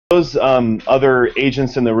those other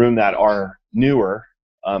agents in the room that are newer,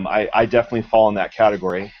 I definitely fall in that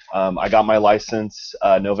category. I got my license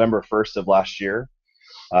November 1st of last year,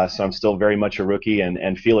 so I'm still very much a rookie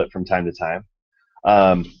and feel it from time to time.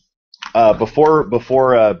 Before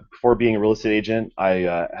being a real estate agent, I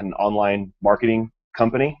had an online marketing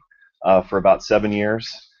company for about 7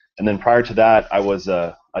 years, and then prior to that, I was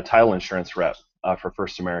a title insurance rep for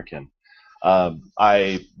First American.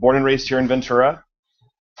 I born and raised here in Ventura.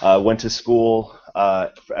 Went to school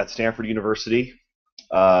at Stanford University.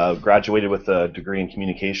 Graduated with a degree in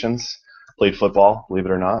communications. Played football, believe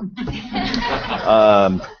it or not.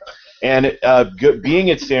 Being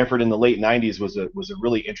at Stanford in the late 90s was a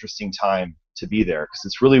really interesting time to be there, because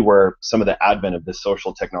it's really where some of the advent of this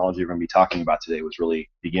social technology we're going to be talking about today was really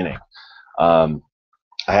beginning. I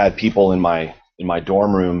had people in my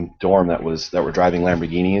dorm that were driving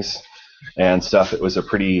Lamborghinis and stuff. It was a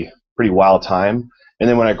pretty wild time. And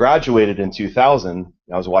then when I graduated in 2000,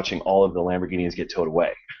 I was watching all of the Lamborghinis get towed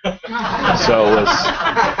away. So it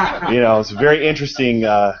was a very interesting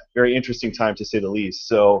time, to say the least.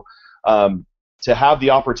 So to have the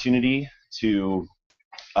opportunity to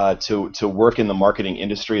work in the marketing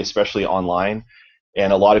industry, especially online,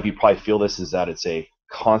 and a lot of you probably feel this, is that it's a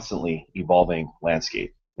constantly evolving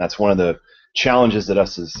landscape. That's one of the challenges that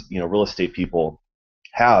us as real estate people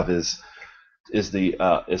have is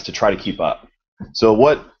to try to keep up. So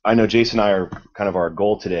what I know Jason and I are kind of our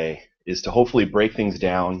goal today is to hopefully break things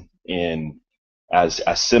down in as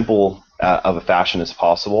simple of a fashion as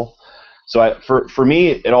possible. So for me,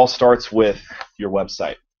 it all starts with your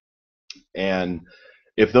website. And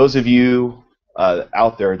if those of you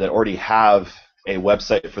out there that already have a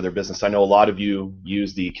website for their business, I know a lot of you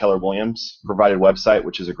use the Keller Williams provided website,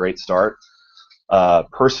 which is a great start.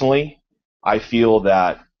 Personally, I feel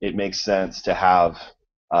that it makes sense to have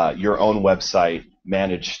your own website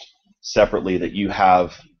managed separately, that you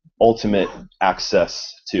have ultimate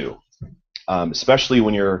access to, especially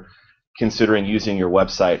when you're considering using your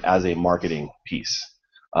website as a marketing piece.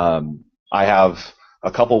 I have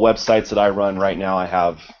a couple websites that I run right now. I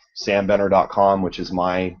have sambenner.com, which is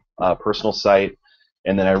my personal site,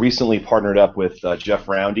 and then I recently partnered up with Jeff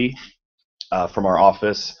Roundy from our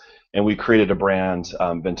office, and we created a brand,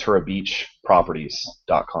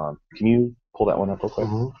 VenturaBeachProperties.com. Can you pull that one up real quick?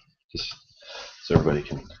 Mm-hmm. Just so everybody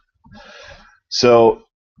can. So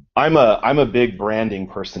I'm a big branding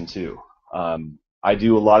person too. I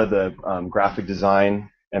do a lot of the graphic design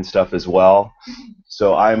and stuff as well.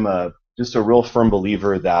 So I'm just a real firm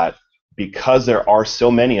believer that because there are so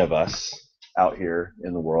many of us out here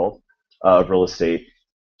in the world of real estate,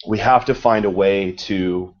 we have to find a way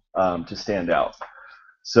to stand out.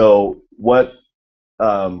 So what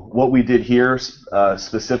we did here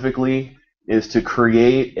specifically is to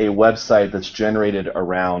create a website that's generated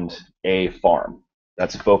around a farm,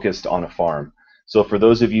 that's focused on a farm. So for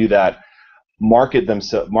those of you that market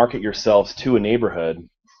yourselves to a neighborhood,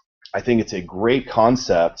 I think it's a great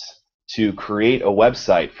concept to create a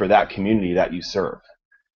website for that community that you serve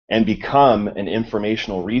and become an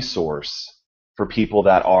informational resource for people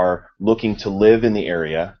that are looking to live in the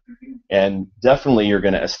area. And definitely you're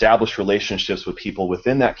going to establish relationships with people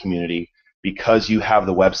within that community because you have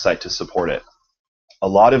the website to support it. A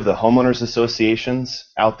lot of the homeowners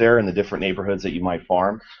associations out there in the different neighborhoods that you might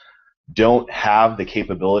farm don't have the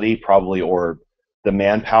capability probably or the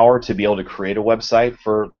manpower to be able to create a website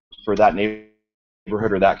for that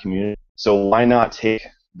neighborhood or that community. So why not take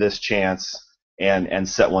this chance and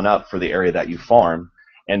set one up for the area that you farm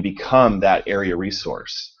and become that area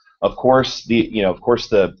resource? Of course, the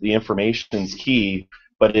information is key,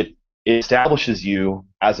 but it establishes you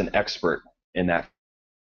as an expert in that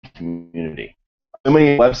community. So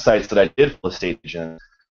many websites that I did for estate agents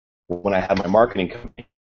when I had my marketing company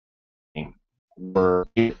were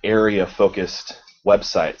area-focused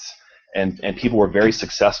websites, and people were very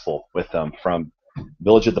successful with them, from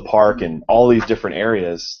Village at the Park and all these different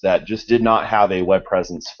areas that just did not have a web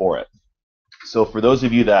presence for it. So for those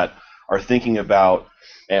of you that are thinking about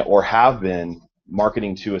or have been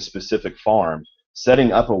marketing to a specific farm,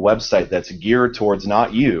 setting up a website that's geared towards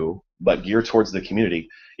not you, but geared towards the community,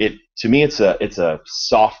 to me it's a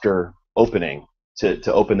softer opening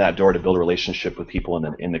to open that door to build a relationship with people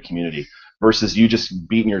in the community, versus you just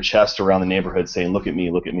beating your chest around the neighborhood saying, look at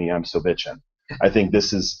me, I'm so bitchin'. I think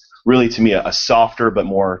this is really, to me, a softer but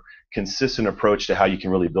more consistent approach to how you can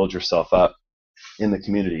really build yourself up in the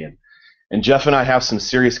community. And Jeff and I have some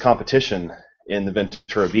serious competition in the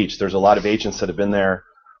Ventura Beach. There's a lot of agents that have been there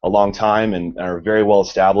a long time and are very well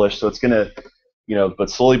established. So it's going to, but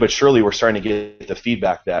slowly but surely we're starting to get the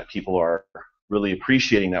feedback that people are really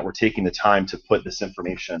appreciating that we're taking the time to put this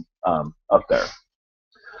information up there.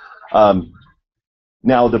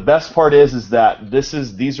 Now the best part is that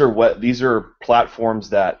these are platforms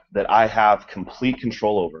that I have complete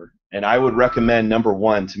control over, and I would recommend, number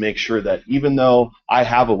one, to make sure that even though I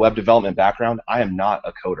have a web development background, I am not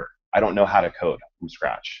a coder. I don't know how to code from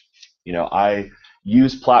scratch. You know, I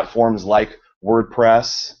use platforms like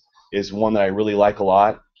WordPress is one that I really like a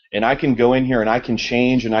lot, and I can go in here and I can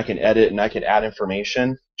change and I can edit and I can add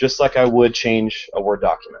information just like I would change a Word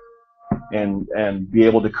document, and be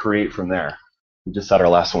able to create from there. We just had our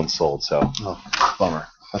last one sold, so bummer.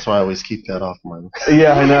 That's why I always keep that off mine.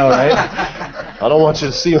 Yeah, I know, right? I don't want you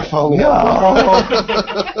to see if only.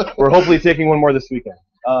 No. We're hopefully taking one more this weekend.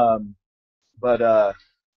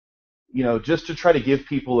 You know, just to try to give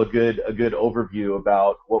people a good overview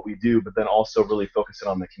about what we do, but then also really focus it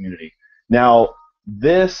on the community. Now,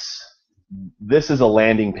 this is a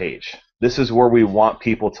landing page. This is where we want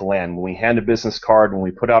people to land. When we hand a business card, when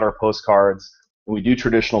we put out our postcards, when we do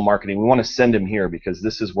traditional marketing, we want to send them here because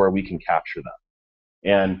this is where we can capture them.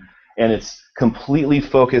 And it's completely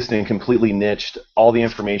focused and completely niched. All the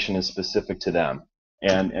information is specific to them,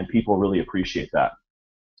 and people really appreciate that.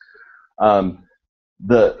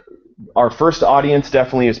 Our first audience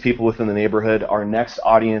definitely is people within the neighborhood. Our next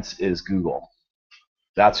audience is Google.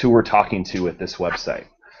 That's who we're talking to with this website.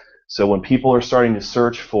 So when people are starting to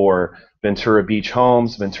search for Ventura Beach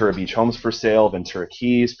Homes for sale, Ventura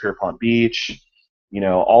Keys, Pierpont Beach, you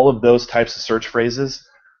know, all of those types of search phrases,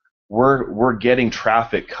 we're getting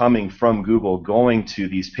traffic coming from Google going to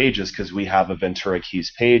these pages because we have a Ventura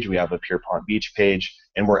Keys page, we have a Pierpont Beach page,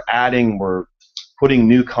 and we're putting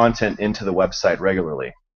new content into the website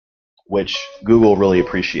regularly, which Google really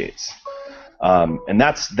appreciates. And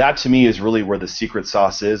that to me is really where the secret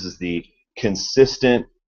sauce is the consistent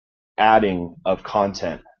adding of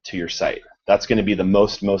content to your site. That's going to be the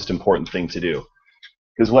most important thing to do.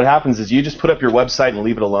 Because what happens is you just put up your website and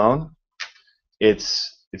leave it alone.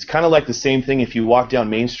 It's kind of like the same thing if you walk down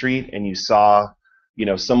Main Street and you saw, you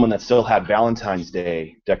know, someone that still had Valentine's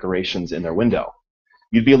Day decorations in their window.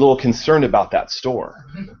 You'd be a little concerned about that store.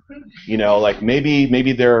 You know, like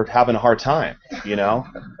maybe they're having a hard time, you know?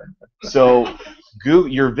 So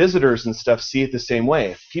your visitors and stuff see it the same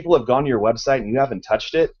way. If people have gone to your website and you haven't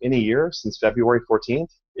touched it in a year since February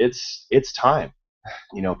 14th, it's time.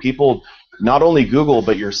 You know, people, not only Google,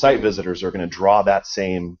 but your site visitors are going to draw that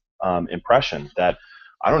same impression that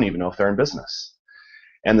I don't even know if they're in business.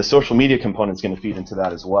 And the social media component is going to feed into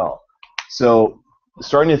that as well. So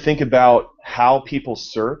starting to think about how people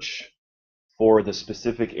search for the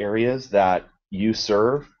specific areas that you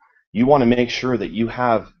serve, you want to make sure that you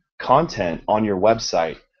have content on your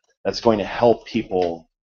website that's going to help people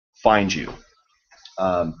find you.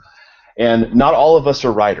 And not all of us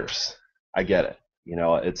are writers. I get it. You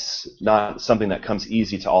know, it's not something that comes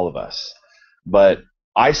easy to all of us. But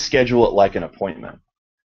I schedule it like an appointment.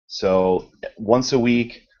 So once a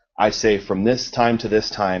week, I say from this time to this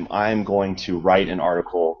time, I'm going to write an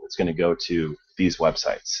article that's going to go to these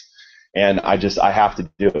websites. And I have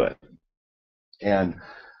to do it. And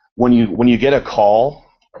when you get a call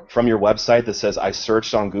from your website that says, I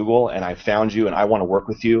searched on Google and I found you and I want to work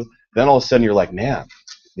with you, then all of a sudden you're like, man,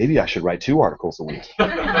 maybe I should write 2 articles a week.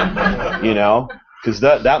 You know? Because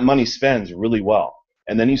that money spends really well.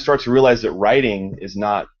 And then you start to realize that writing is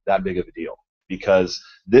not that big of a deal, because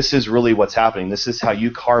this is really what's happening. This is how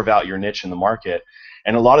you carve out your niche in the market.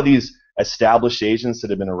 And a lot of these established agents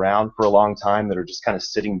that have been around for a long time that are just kind of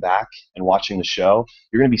sitting back and watching the show,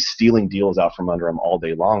 you're going to be stealing deals out from under them all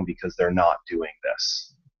day long because they're not doing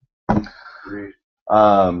this. Great.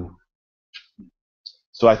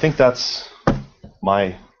 So I think that's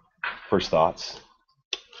my first thoughts.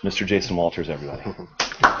 Mr. Jason Walters, everybody.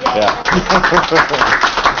 Yeah.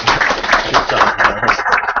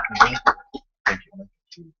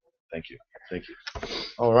 Thank you.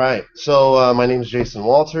 All right. So my name is Jason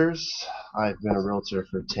Walters. I've been a realtor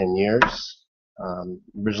for 10 years.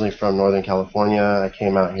 Originally from Northern California. I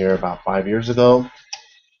came out here about 5 years ago.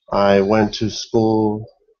 I went to school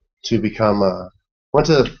to went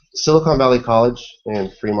to Silicon Valley College in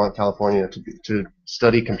Fremont, California to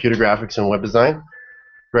study computer graphics and web design.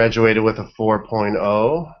 Graduated with a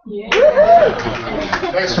 4.0. Yeah.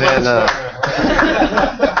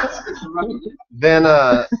 Then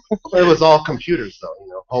it was all computers though. You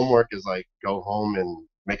know, homework is like go home and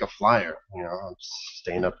make a flyer. You know, I'm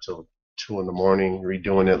staying up till 2 in the morning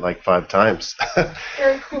redoing it like 5 times.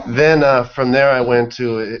 Very cool. Then from there I wanted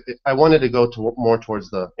to go more towards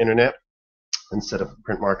the internet instead of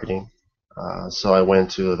print marketing. So I went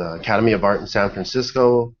to the Academy of Art in San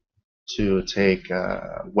Francisco to take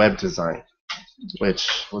web design.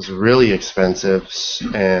 which was really expensive.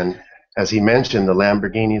 And as he mentioned, the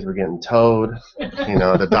Lamborghinis were getting towed.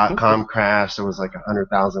 The dot-com crash, there was like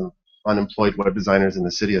 100,000 unemployed web designers in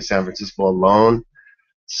the city of San Francisco alone.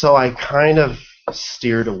 So I kind of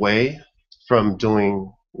steered away from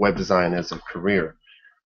doing web design as a career.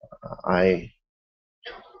 I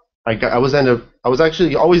was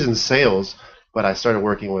actually always in sales, but I started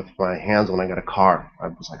working with my hands when I got a car. I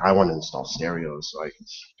was like, I want to install stereos, so I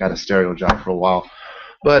got a stereo job for a while.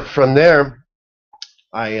 But from there,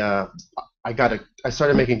 I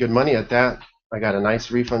started making good money at that. I got a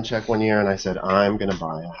nice refund check one year, and I said, I'm gonna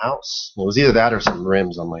buy a house. It was either that or some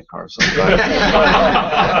rims on my car. So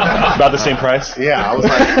about the same price. Yeah, I was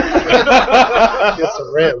like, get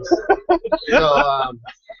some rims. So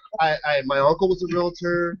my uncle was a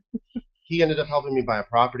realtor. He ended up helping me buy a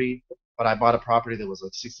property, but I bought a property that was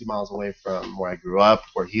like 60 miles away from where I grew up,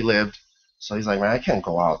 where he lived. So he's like, man, I can't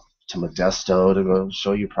go out to Modesto to go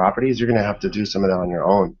show you properties. You're gonna have to do some of that on your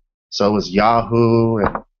own. So it was Yahoo,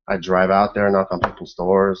 and I drive out there, knock on people's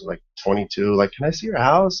doors, like 22, like, can I see your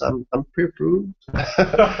house? I'm pre-approved.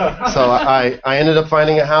 So I ended up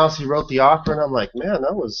finding a house. He wrote the offer, and I'm like, man,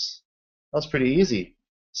 that was pretty easy.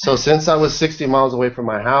 So since I was 60 miles away from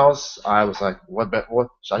my house, I was like, what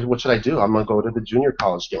should I do? I'm gonna go to the junior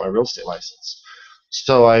college to get my real estate license.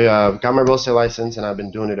 So I got my real estate license, and I've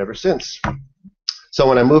been doing it ever since. So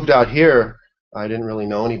when I moved out here, I didn't really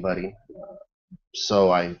know anybody.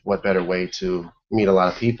 So what better way to meet a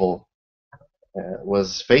lot of people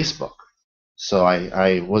was Facebook. So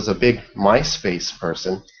I was a big MySpace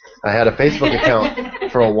person. I had a Facebook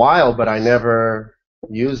account for a while, but I never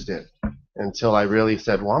used it until I really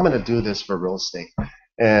said, well, I'm going to do this for real estate.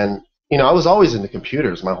 And, I was always into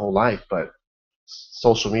computers my whole life, but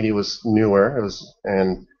social media was newer.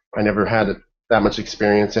 And I never had that much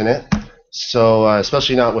experience in it. So,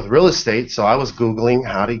 especially not with real estate. So I was Googling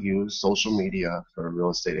how to use social media for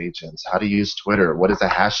real estate agents, how to use Twitter, what is a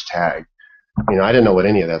hashtag? I didn't know what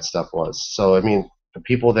any of that stuff was. So, the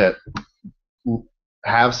people that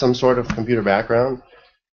have some sort of computer background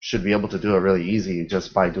should be able to do it really easy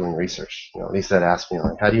just by doing research. They said, ask me,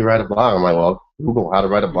 like, how do you write a blog? I'm like, well, Google how to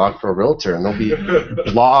write a blog for a realtor, and there'll be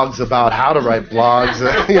blogs about how to write blogs.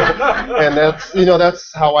 And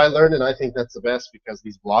that's how I learned, and I think that's the best because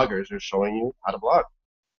these bloggers are showing you how to blog.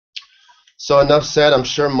 So enough said. I'm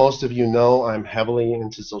sure most of you know I'm heavily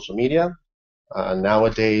into social media.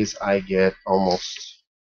 Nowadays, I get almost,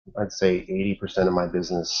 I'd say 80% of my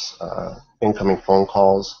business incoming phone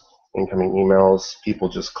calls, incoming emails, people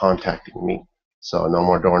just contacting me. So no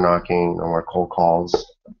more door knocking, no more cold calls.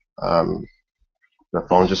 The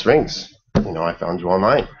phone just rings. I found you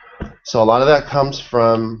online. So a lot of that comes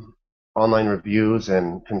from online reviews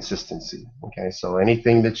and consistency. Okay, so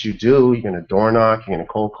anything that you do, you're going to door knock, you're going to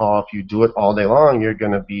cold call. If you do it all day long, you're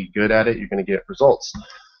going to be good at it. You're going to get results.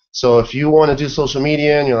 So if you want to do social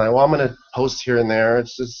media and you're like, well, I'm going to post here and there,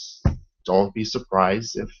 it's just don't be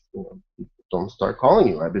surprised if don't start calling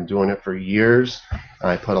you. I've been doing it for years.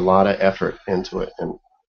 I put a lot of effort into it, and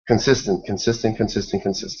consistent.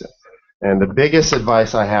 And the biggest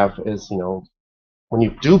advice I have is, when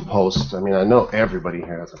you do post, I know everybody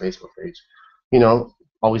here has a Facebook page,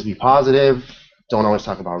 always be positive. Don't always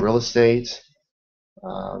talk about real estate.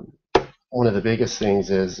 One of the biggest things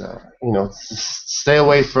is, stay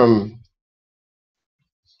away from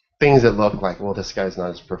things that look like, well, this guy's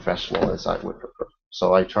not as professional as I would prefer.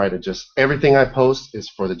 So I try to everything I post is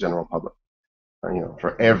for the general public,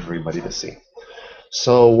 for everybody to see.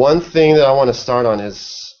 So one thing that I want to start on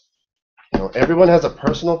is, everyone has a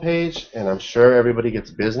personal page, and I'm sure everybody gets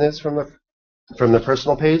business from the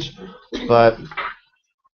personal page, but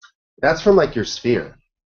that's from like your sphere.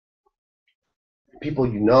 People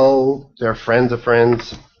they're friends of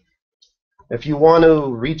friends. If you want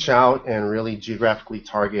to reach out and really geographically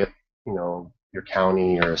target, your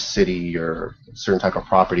county or a city or a certain type of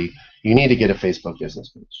property, you need to get a Facebook business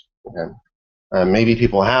page. Okay? Maybe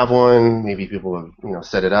people have one, maybe people have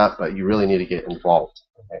set it up, but you really need to get involved.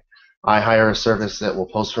 Okay? I hire a service that will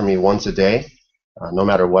post for me once a day, no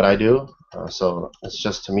matter what I do. So it's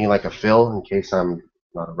just to me like a fill in case I'm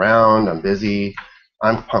not around, I'm busy.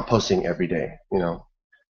 I'm posting every day.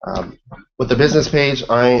 With the business page,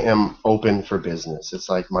 I am open for business. It's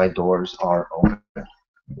like my doors are open.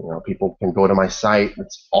 People can go to my site.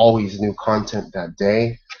 It's always new content that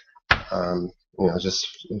day. Just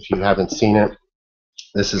if you haven't seen it,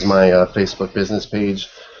 this is my Facebook business page.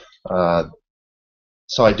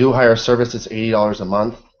 So I do hire a service. It's $80 a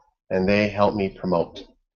month, and they help me promote.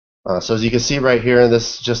 So as you can see right here,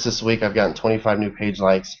 just this week, I've gotten 25 new page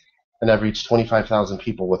likes, and I've reached 25,000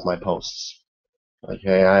 people with my posts.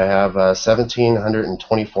 Okay, I have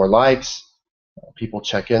 1,724 likes. People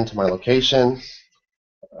check into my location.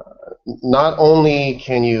 Not only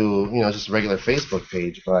can you just a regular Facebook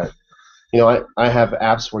page, but I have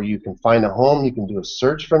apps where you can find a home. You can do a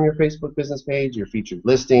search from your Facebook business page, your featured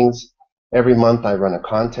listings. Every month I run a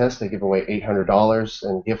contest. I give away $800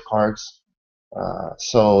 in gift cards.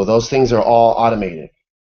 So those things are all automated.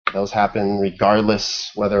 Those happen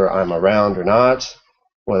regardless whether I'm around or not,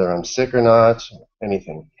 whether I'm sick or not,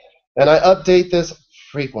 anything. And I update this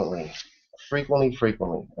frequently.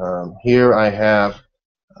 Here I have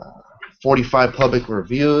 45 public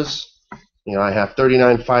reviews. I have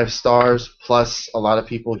 39 5 stars, plus a lot of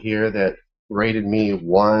people here that rated me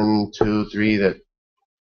 1, 2, 3, that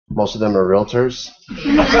most of them are realtors.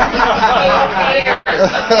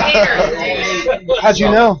 How'd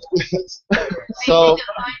you know?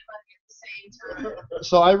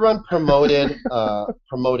 So I run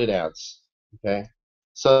promoted ads. Okay.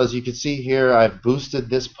 So as you can see here, I've boosted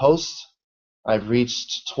this post. I've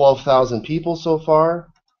reached 12,000 people so far.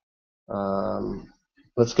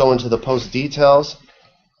 Let's go into the post details.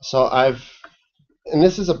 So and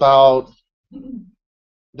this is about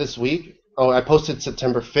this week. Oh, I posted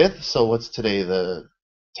September 5th. So what's today, the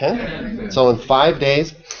 10th? So in 5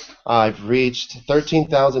 days, I've reached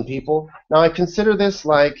 13,000 people. Now I consider this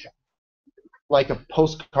like a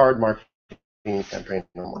postcard marketing campaign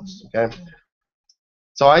almost. Okay.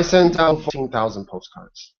 So I sent out 14,000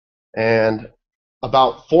 postcards, and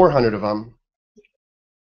about 400 of them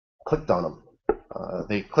clicked on them.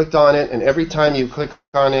 They clicked on it, and every time you click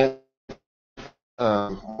on it,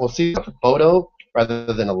 we'll see a photo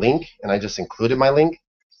rather than a link, and I just included my link.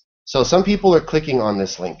 So some people are clicking on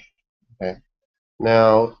this link. Okay.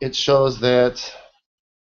 Now it shows that,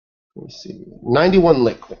 let me see, 91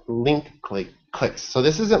 clicks. So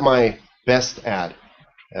this isn't my best ad.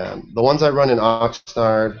 The ones I run in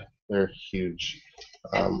Oxnard, they're huge.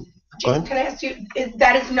 Jason, can I ask you,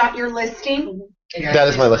 that is not your listing? That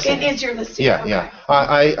is my listing. It is your listing. Yeah, okay. yeah.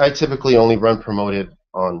 I typically only run promoted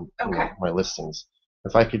on my listings.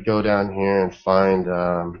 If I could go down here and find.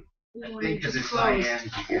 Because it's not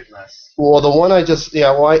end, you get less. Well, the one I just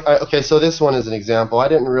okay. So this one is an example. I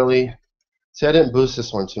didn't boost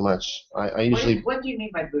this one too much. I usually. What do you mean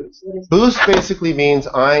by boost? Boost basically means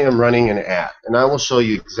I am running an ad, and I will show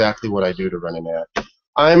you exactly what I do to run an ad.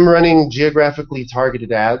 I'm running geographically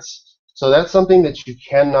targeted ads, so that's something that you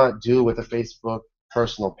cannot do with a Facebook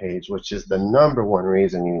personal page, which is the #1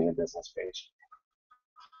 reason you need a business page.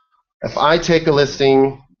 If I take a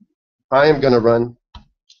listing, I am going to run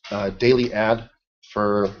a daily ad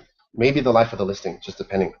for maybe the life of the listing, just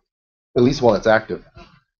depending, at least while it's active.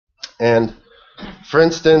 And for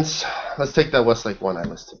instance, let's take that Westlake one I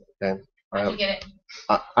listed. Okay. How'd you get it?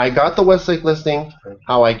 I got the Westlake listing.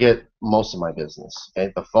 How I get most of my business.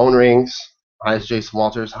 Okay. The phone rings. Hi, it's Jason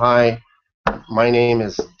Walters. Hi, my name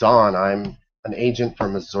is Don. I'm an agent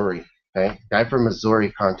from Missouri. Okay. Guy from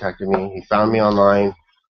Missouri contacted me. He found me online.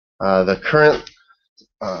 The current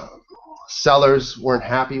sellers weren't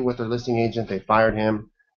happy with their listing agent. They fired him.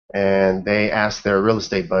 And they asked their real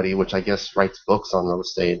estate buddy, which I guess writes books on real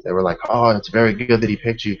estate. They were like, "Oh, it's very good that he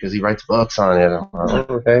picked you because he writes books on it." I'm like,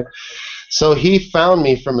 okay. So he found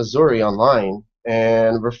me from Missouri online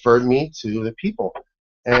and referred me to the people.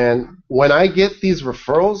 And when I get these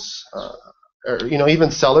referrals, or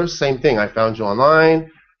even sellers, same thing. I found you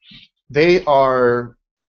online. They are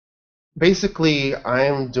basically,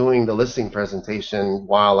 I'm doing the listing presentation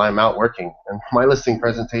while I'm out working, and my listing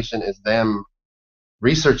presentation is them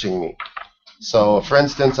researching me. So for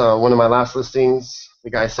instance, one of my last listings, the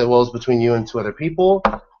guy said, well, it's between you and 2 other people.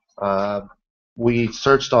 We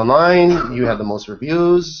searched online. You had the most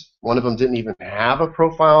reviews. One of them didn't even have a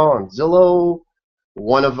profile on Zillow.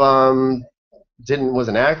 One of them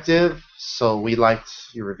wasn't active. So we liked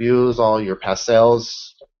your reviews, all your past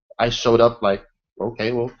sales. I showed up like,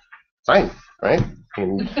 okay, well, fine, right?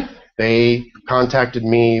 And they contacted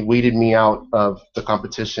me, weeded me out of the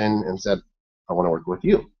competition, and said, I want to work with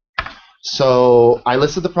you. So I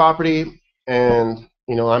listed the property, and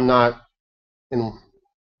I'm not in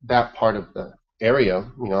that part of the area.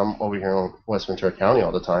 I'm over here in West Ventura County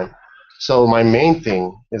all the time. So my main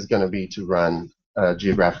thing is going to be to run a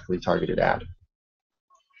geographically targeted ad.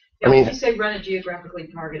 Yeah, when you say run a geographically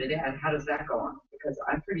targeted ad, how does that go on? Because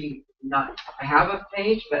I have a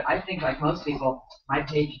page, but I think like most people, my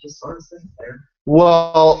page just sort of sits there.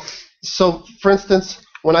 Well, so for instance,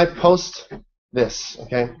 when I post this,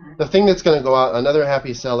 okay, the thing that's going to go out, another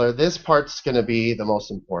happy seller, this part's going to be the most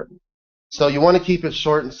important. So you want to keep it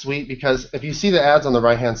short and sweet, because if you see the ads on the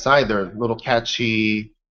right hand side, they're a little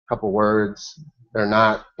catchy, couple words. They're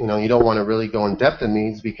not, you don't want to really go in depth in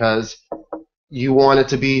these because you want it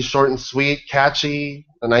to be short and sweet, catchy,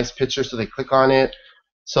 a nice picture so they click on it.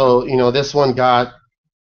 So, this one got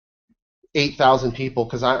 8,000 people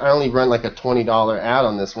because I only run like a $20 ad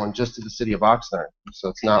on this one just to the city of Oxnard. So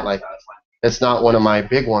it's not like, it's not one of my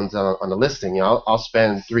big ones on the listing. I'll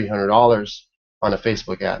spend $300 on a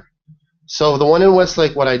Facebook ad. So the one in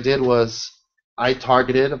Westlake, what I did was I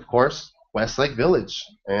targeted, of course, Westlake Village,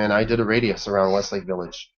 and I did a radius around Westlake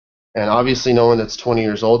Village. And obviously no one that's 20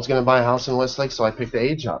 years old is going to buy a house in Westlake, so I picked the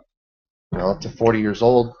age up, up to 40 years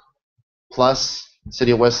old, plus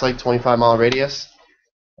city of Westlake, 25-mile radius.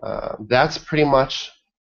 That's pretty much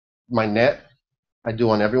my net. I do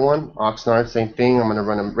on everyone. Oxnard, same thing. I'm going to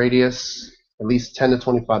run a radius, at least 10 to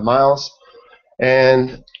 25 miles.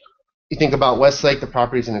 And you think about Westlake, the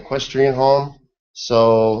property is an equestrian home,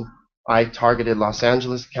 so I targeted Los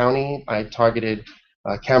Angeles County. I targeted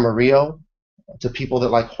Camarillo to people that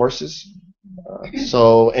like horses.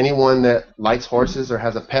 So anyone that likes horses or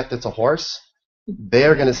has a pet that's a horse,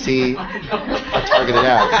 they're going to see a targeted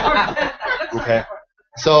ad. Okay.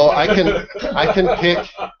 So I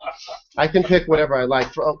can pick whatever I like.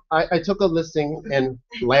 I took a listing in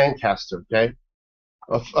Lancaster. Okay.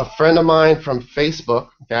 A friend of mine from Facebook.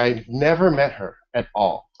 Okay, I've never met her at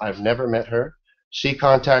all. I've never met her. She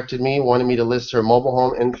contacted me, wanted me to list her mobile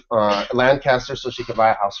home in Lancaster so she could buy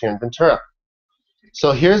a house here in Ventura.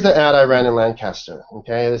 So here's the ad I ran in Lancaster.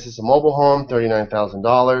 Okay, this is a mobile home,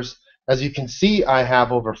 $39,000. As you can see, I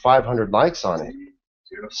have over 500 likes on it.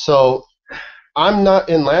 So I'm not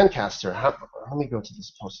in Lancaster. Let me go to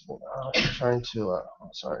this post again. I'm trying to,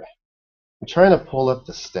 sorry. I'm trying to pull up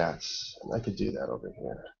the stats. And I could do that over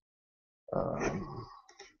here. Let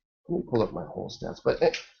me pull up my whole stats.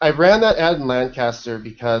 But I ran that ad in Lancaster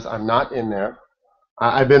because I'm not in there.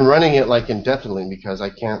 I've been running it like indefinitely because I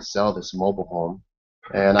can't sell this mobile home.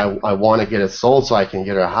 And I want to get it sold so I can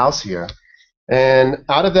get her a house here. And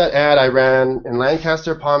out of that ad, I ran in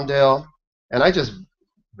Lancaster, Palmdale, and I just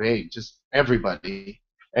vague, just everybody.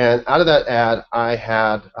 And out of that ad,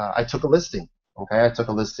 I took a listing. Okay, I took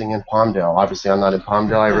a listing in Palmdale. Obviously, I'm not in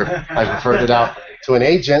Palmdale. I referred it out to an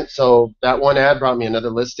agent. So that one ad brought me another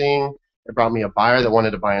listing. It brought me a buyer that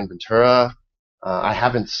wanted to buy in Ventura. I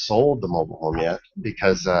haven't sold the mobile home yet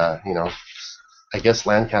because, I guess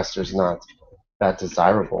Lancaster's not that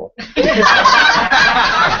desirable.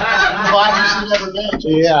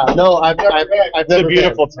 Yeah, no, I've never been. It's a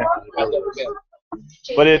beautiful town. I've never been.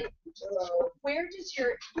 But it. Where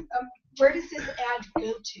does this ad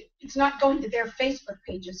go to? It's not going to their Facebook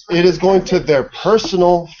pages, right? It is going to their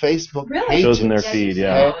personal Facebook Really? pages. Shows in their feed,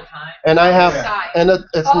 yeah. And I have, and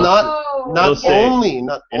it's Oh. not only in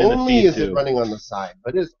the feed is it too. running on the side,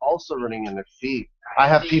 but it's also running in the feed. I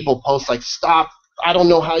have people post like, "Stop! I don't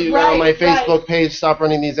know how you got on my Right, Facebook page. Stop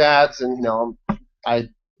running these ads!" And I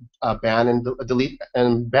ban and delete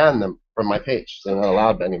and ban them from my page. They're not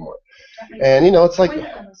allowed anymore. And it's like,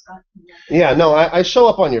 yeah, no, I show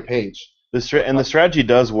up on your page. The strategy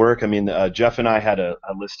does work. I mean, Jeff and I had a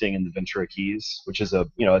listing in the Ventura Keys, which is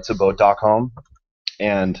it's a boat dock home,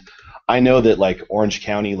 and I know that like Orange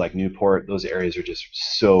County, like Newport, those areas are just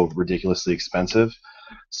so ridiculously expensive.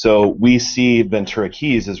 So we see Ventura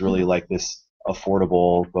Keys as really like this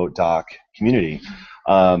affordable boat dock community.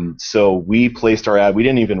 So we placed our ad. We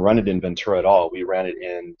didn't even run it in Ventura at all. We ran it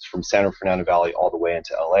in from San Fernando Valley all the way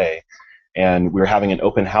into LA. And we were having an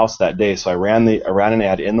open house that day, so I ran an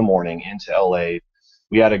ad in the morning into LA.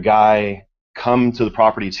 We had a guy come to the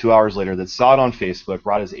property 2 hours later that saw it on Facebook,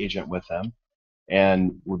 brought his agent with him,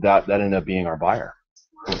 and that ended up being our buyer.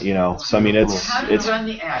 So I mean, How do you run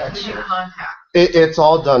the ad? Who do you contact? It's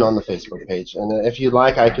all done on the Facebook page, and if you'd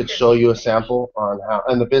like, I could show you a sample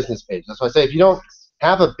on the business page. That's why I say if you don't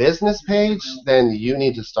have a business page, then you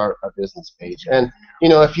need to start a business page. And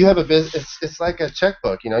if you have a business, it's like a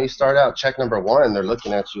checkbook. You start out check number 1, they're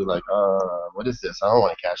looking at you like, what is this? I don't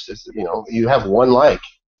want to cash this. You have 1 like,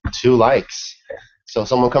 2 likes. So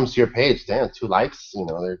someone comes to your page, damn, 2 likes.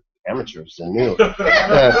 They're amateurs, they're new.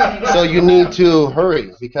 So you need to hurry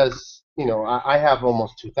because I have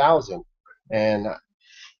almost 2,000, and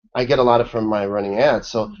I get a lot from my running ads.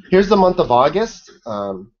 So here's the month of August.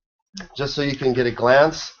 Just so you can get a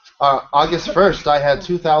glance, August 1st, I had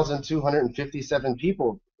 2,257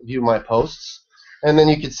 people view my posts, and then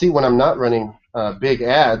you can see when I'm not running big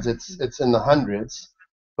ads, it's in the hundreds,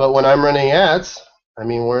 but when I'm running ads, I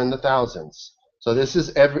mean we're in the thousands. So this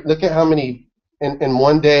is look at how many in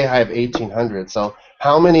one day I have 1,800. So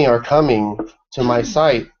how many are coming to my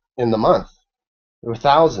site in the month? There were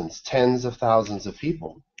thousands, tens of thousands of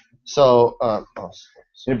people. So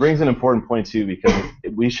It brings an important point too, because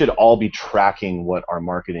we should all be tracking what our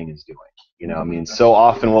marketing is doing. You know, I mean, so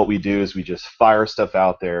often what we do is we just fire stuff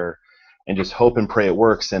out there and just hope and pray it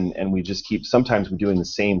works, and we just keep, sometimes we're doing the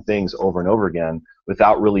same things over and over again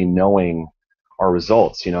without really knowing our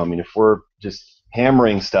results. You know, I mean, if we're just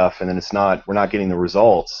hammering stuff and then we're not getting the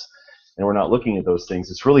results, and we're not looking at those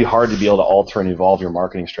things, it's really hard to be able to alter and evolve your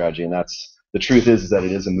marketing strategy. And that's the truth is that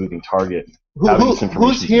it is a moving target.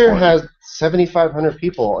 Who's here has 7,500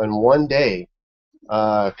 people in one day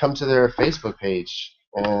come to their Facebook page,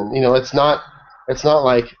 and you know, it's not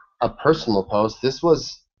like a personal post. This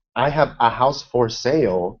was, I have a house for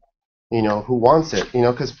sale, you know, who wants it, you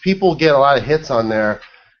know, because people get a lot of hits on there.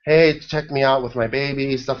 Hey, check me out with my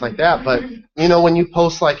baby, stuff like that. But you know, when you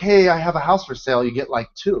post like, hey, I have a house for sale, you get like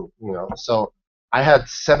 2, you know. So I had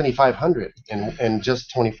 7,500 in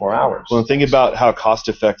just 24 hours. Well, think about how cost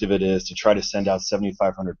effective it is to try to send out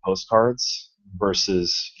 7,500 postcards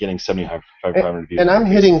versus getting 7,500 views. And I'm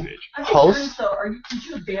hitting posts. So, did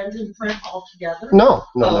you abandon print altogether? No.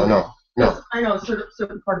 Yes, I know a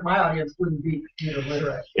certain part of my audience wouldn't be computer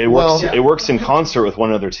literate. It works in concert with one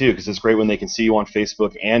another too, because it's great when they can see you on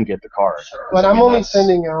Facebook and get the card. But I'm only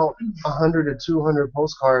sending out 100 to 200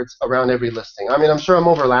 postcards around every listing. I mean, I'm sure I'm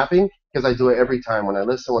overlapping because I do it every time when I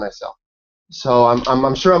list and when I sell. So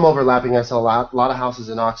I'm sure I'm overlapping. I sell a lot of houses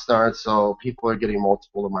in Oxnard, so people are getting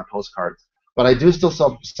multiple of my postcards. But I do still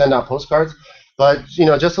send out postcards. But you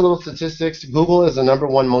know, just a little statistics. Google is the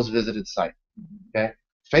 #1 most visited site. Okay.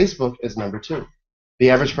 Facebook is #2. The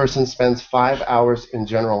average person spends 5 hours in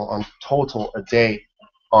general on total a day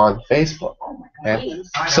on Facebook. Okay?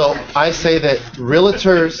 So I say that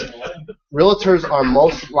realtors are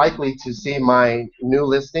most likely to see my new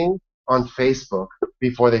listing on Facebook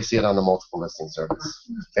before they see it on the multiple listing service.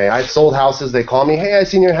 Okay, I've sold houses. They call me, hey, I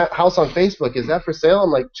seen your house on Facebook. Is that for sale? I'm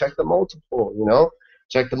like, check the multiple, you know.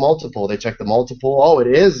 Check the multiple. They check the multiple. Oh, it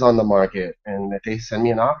is on the market, and they send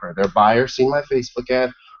me an offer. Their buyer seen my Facebook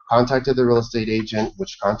ad, contacted the real estate agent,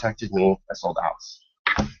 which contacted me. I sold the house.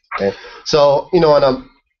 Okay, so you know,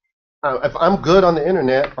 if I'm good on the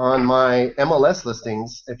internet on my MLS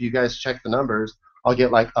listings, if you guys check the numbers, I'll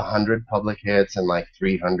get like 100 public hits and like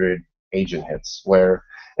 300 agent hits. Where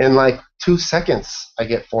in like 2 seconds, I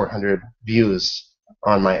get 400 views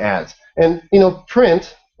on my ads. And you know,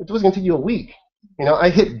 print, it was gonna take you a week. You know, I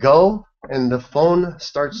hit go, and the phone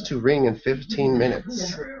starts to ring in 15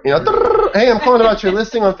 minutes. You know, hey, I'm calling about your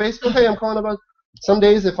listing on Facebook. Hey, I'm calling about. Some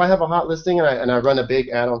days, if I have a hot listing and I run a big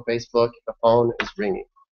ad on Facebook, the phone is ringing,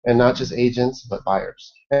 and not just agents, but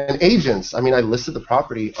buyers. And agents, I mean, I listed the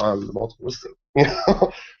property on the multiple listing, you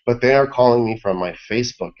know, but they are calling me from my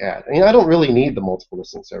Facebook ad. I mean, I don't really need the multiple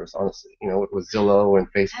listing service, honestly. You know, with Zillow and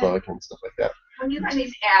Facebook and stuff like that. When you run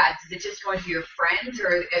these ads, is it just going to your friends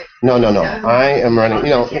or? No. I am running, you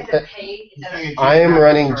know, I am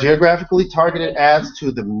running geographically targeted ads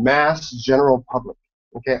to the mass general public.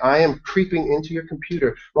 Okay, I am creeping into your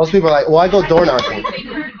computer. Most people are like, well, I go door knocking.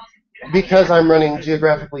 Because I'm running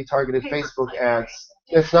geographically targeted Facebook ads.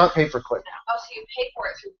 It's not pay-per-click. Oh, so you pay for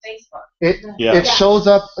it through Facebook. It shows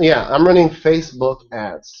up, I'm running Facebook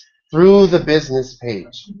ads through the business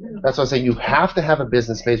page. That's why I say you have to have a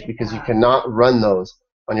business page because you cannot run those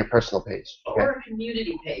on your personal page. Okay? Or a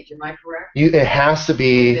community page, am I correct? It has to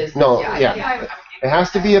be, Business. It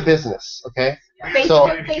has to be a business, okay?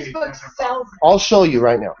 Facebook sells. I'll show you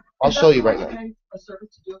right now. A service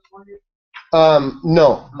to do it for you?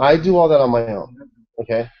 No, I do all that on my own.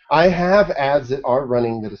 Okay, I have ads that are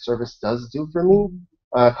running that a service does do for me.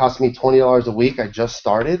 Cost me $20 a week. I just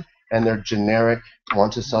started, and they're generic.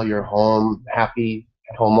 Want to sell your home? Happy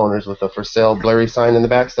homeowners with a for sale blurry sign in the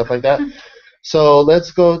back, stuff like that. So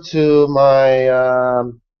let's go to my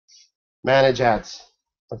manage ads.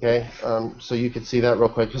 Okay, so you can see that real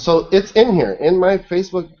quick. So it's in here in my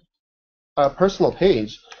Facebook personal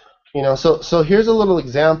page. You know, so here's a little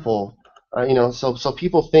example. You know, so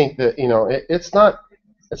people think that, you know, it's not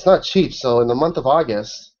cheap. So in the month of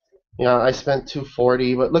August, you know, I spent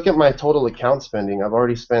 $240, but look at my total account spending. I've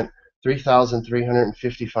already spent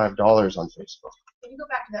 $3,355 on Facebook. Can you go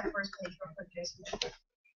back to that first page real quick, Jason?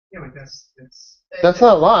 Yeah, but that's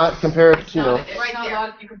not a lot compared to, you know. It's not a lot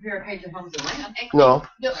if you compare a page of homes and land. No.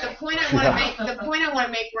 The point I want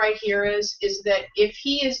to make right here is that if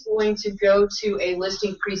he is going to go to a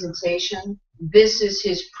listing presentation, this is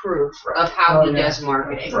his proof of how he does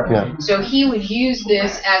marketing. Yeah. So he would use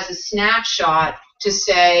this as a snapshot to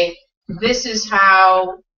say, this is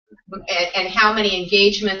how, and how many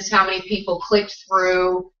engagements, how many people clicked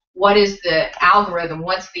through, what is the algorithm,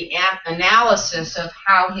 what's the analysis of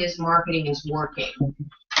how his marketing is working.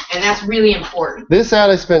 And that's really important. This ad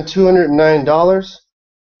I spent $209.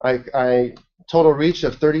 I total reach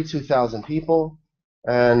of 32,000 people,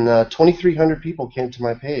 and 2,300 people came to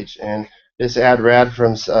my page. And this ad ran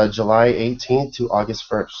from July 18th to August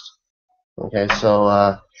 1st. Okay,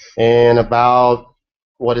 so in about,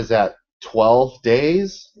 what is that, 12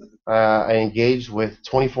 days, I engaged with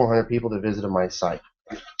 2,400 people that visited my site.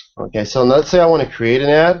 Okay, so let's say I want to create an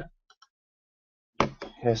ad.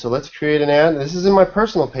 Okay, so let's create an ad. This is in my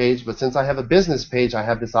personal page, but since I have a business page, I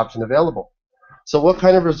have this option available. So what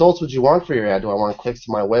kind of results would you want for your ad? Do I want clicks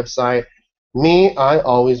to my website? Me, I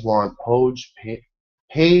always want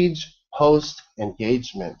page post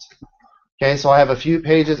engagement. Okay, so I have a few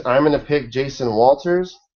pages. I'm going to pick Jason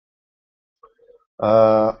Walters.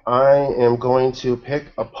 I am going to pick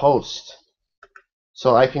a post.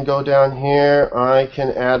 So I can go down here. I can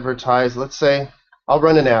advertise. Let's say I'll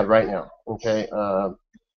run an ad right now. Okay,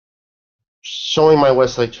 showing my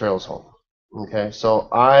Westlake Trails home. Okay, so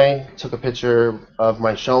I took a picture of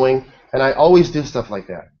my showing, and I always do stuff like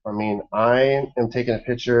that. I mean, I am taking a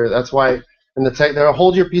picture. That's why in the tech, they'll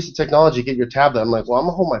hold your piece of technology, get your tablet. I'm like, well, I'm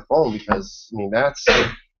gonna hold my phone because I mean that's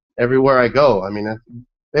everywhere I go. I mean,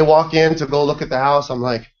 they walk in to go look at the house. I'm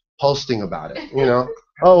like posting about it. You know.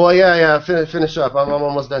 Oh well, yeah. Finish up. I'm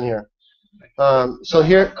almost done here. So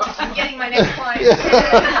here. I'm getting my next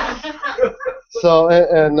client. So,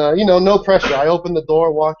 you know, no pressure. I open the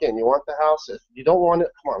door, walk in. You want the house? If you don't want it,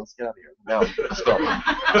 come on, let's get out of here. Now, let's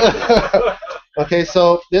go. Okay,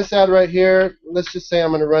 so this ad right here, let's just say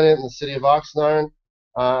I'm going to run it in the city of Oxnard.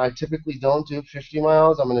 I typically don't do 50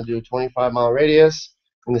 miles. I'm going to do a 25-mile radius.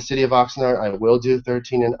 In the city of Oxnard, I will do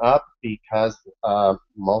 13 and up because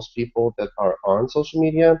most people that are on social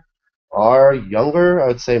media are younger. I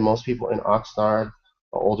would say most people in Oxnard,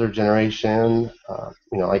 older generation,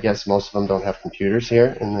 you know, I guess most of them don't have computers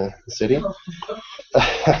here in the city. So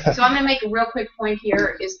I'm going to make a real quick point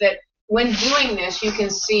here is that when doing this, you can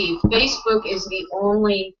see Facebook is the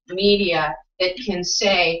only media that can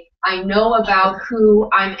say, I know about who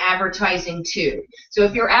I'm advertising to. So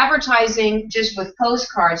if you're advertising just with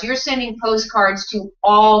postcards, you're sending postcards to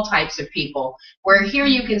all types of people. Where here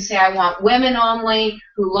you can say, I want women only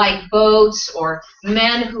who like boats, or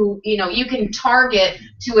men who, you know, you can target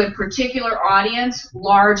to a particular audience,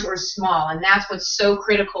 large or small. And that's what's so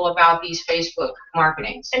critical about these Facebook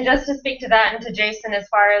marketings. And just to speak to that and to Jason, as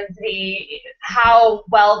far as how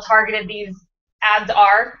well targeted these ads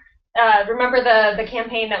are, remember the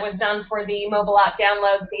campaign that was done for the mobile app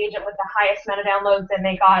downloads, the agent with the highest amount of downloads, and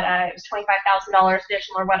they got it was $25,000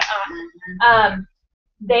 additional or whatnot.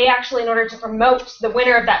 They actually, in order to promote the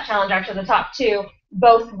winner of that challenge, actually the top two,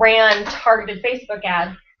 both ran targeted Facebook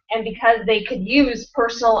ads. And because they could use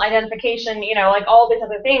personal identification, you know, like all these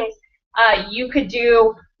other things, you could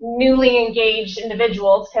do newly engaged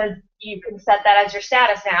individuals, because you can set that as your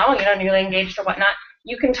status now, you know, newly engaged or whatnot.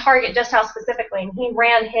 You can target just how specifically, and he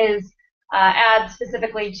ran his ad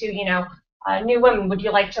specifically to, you know, new women. Would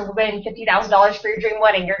you like to win $50,000 for your dream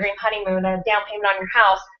wedding, your dream honeymoon, a down payment on your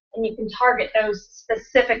house? And you can target those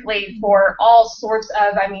specifically for all sorts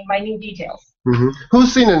of, I mean, minute details. Mm-hmm.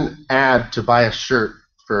 Who's seen an ad to buy a shirt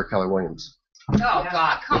for Keller Williams? Oh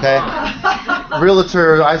God, come okay. on.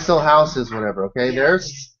 Realtor, I sell houses, whatever. Okay,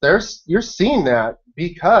 you're seeing that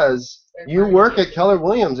because you work at Keller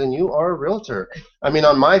Williams and you are a realtor. I mean,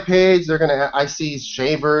 on my page, I see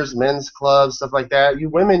shavers, men's clubs, stuff like that. You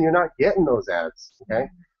women, you're not getting those ads. Okay,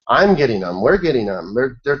 I'm getting them. We're getting them.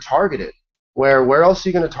 They're targeted. Where else are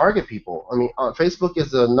you going to target people? I mean, Facebook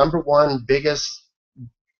is the #1 biggest.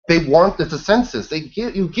 It's a census.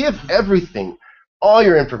 You give everything, all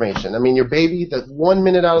your information. I mean, your baby, that 1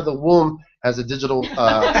 minute out of the womb has a digital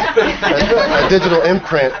a digital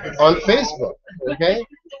imprint on Facebook. Okay,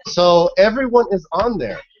 so everyone is on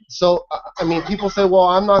there. So I mean, people say, "Well,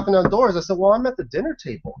 I'm knocking on doors." I said, "Well, I'm at the dinner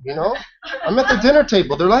table. You know, I'm at the dinner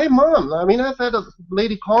table." They're like, "Hey, Mom." I mean, I've had a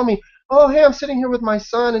lady call me. "Oh, hey, I'm sitting here with my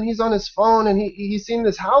son, and he's on his phone, and he's seen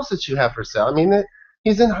this house that you have for sale." I mean,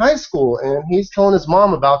 he's in high school, and he's telling his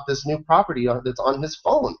mom about this new property that's on his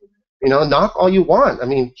phone. You know, knock all you want. I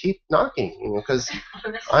mean, keep knocking, you know, because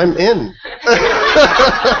I'm in.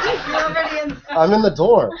 I'm in the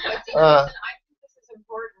door. I think this is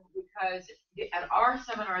important because at our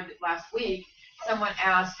seminar last week, someone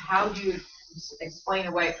asked, how do you explain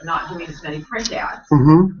away not doing as many print ads?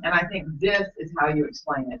 Mm-hmm. And I think this is how you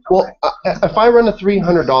explain it. Well, if I run a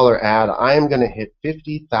 $300 ad, I am going to hit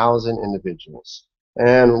 50,000 individuals.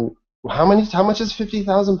 And how much is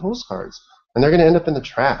 50,000 postcards? And they're going to end up in the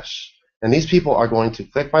trash. And these people are going to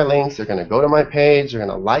click my links. They're going to go to my page. They're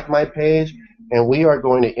going to like my page, and we are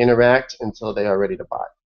going to interact until they are ready to buy.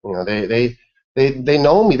 You know, They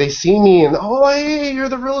know me. They see me, and oh, hey, you're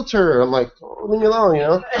the realtor. I'm like, oh, leave me alone, you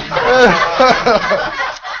know.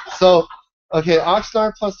 So, okay,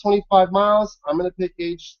 Oxnard plus 25 miles. I'm gonna pick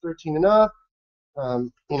age 13 and up.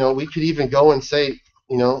 You know, we could even go and say,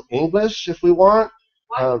 you know, English if we want.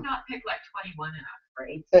 Why do you not pick like 21 and up,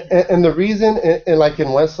 right? And the reason, and like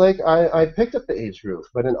in Westlake, I picked up the age group,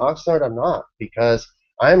 but in Oxnard I'm not, because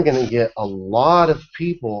I'm going to get a lot of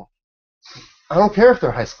people. I don't care if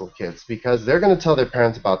they're high school kids, because they're going to tell their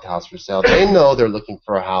parents about the house for sale. They know they're looking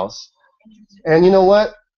for a house. And you know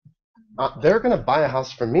what? They're going to buy a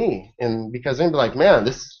house from me, and because they're going to be like, man,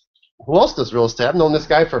 who else does real estate? I've known this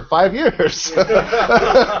guy for 5 years.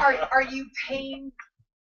 Are you paying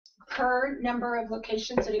per number of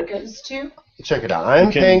locations that it goes to? Check it out.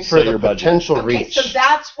 I'm paying for the potential reach. Okay, so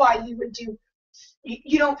that's why you would do.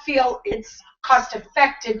 You don't feel it's cost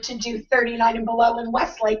effective to do 39 and below in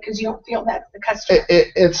Westlake because you don't feel that's the customer.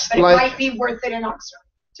 It's but like, it might be worth it in Oxford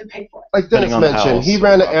to pay for it. Like Dennis mentioned, he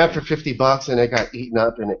ran an ad for $50 and it got eaten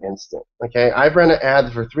up in an instant. Okay, I ran an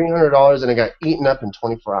ad for $300 and it got eaten up in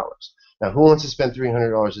 24 hours. Now, who wants to spend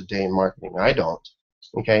 $300 a day in marketing? I don't.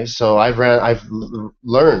 Okay, so I've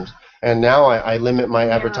learned, and now I limit my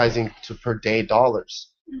advertising to per day dollars.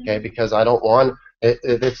 Okay, because I don't want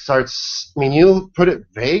it starts. I mean, you put it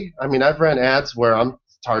vague. I mean, I've ran ads where I'm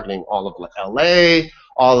targeting all of LA,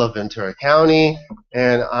 all of Ventura County,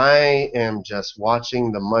 and I am just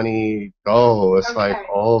watching the money go. It's like,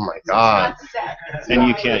 oh my God. And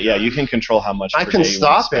you can't, you can control how much. I can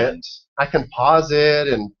stop it. I can pause it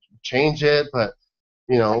and change it, but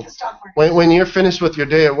you know, when you're finished with your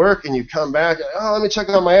day at work and you come back, oh, let me check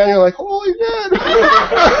out my ad, and you're like, holy man,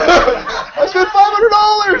 I spent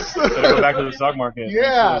 $500. Gotta go back to the stock market.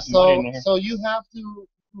 Yeah, so you have to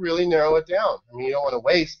really narrow it down. I mean, you don't want to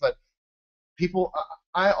waste, but people,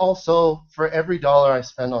 I also, for every dollar I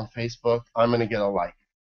spend on Facebook, I'm going to get a like.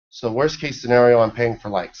 So worst case scenario, I'm paying for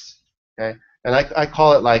likes, okay? And I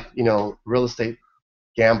call it like, you know, real estate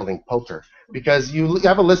gambling poker, because you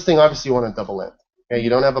have a listing, obviously you want to double in. Okay, you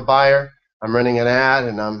don't have a buyer, I'm running an ad,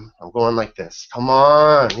 and I'm going like this. Come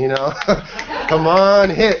on, you know, come on,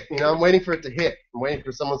 hit. You know, I'm waiting for it to hit. I'm waiting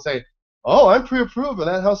for someone to say, oh, I'm pre-approved, and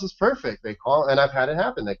that house is perfect. They call, and I've had it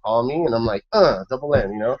happen. They call me, and I'm like, double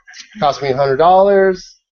in, you know. It cost me $100.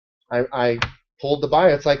 I pulled the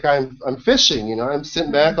buyer. It's like I'm fishing, you know. I'm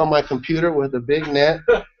sitting back on my computer with a big net,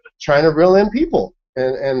 trying to reel in people,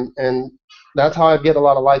 and that's how I get a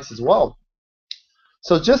lot of likes as well.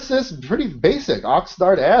 So just this pretty basic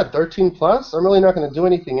Oxnard ad, 13 plus. I'm really not going to do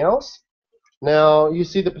anything else. Now you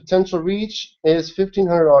see the potential reach is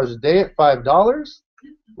 $1,500 a day at $5.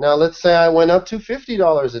 Now let's say I went up to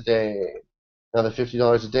 $50 a day. Now the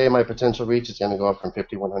 $50 a day, my potential reach is going to go up from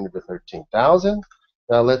 5,100 to 13,000.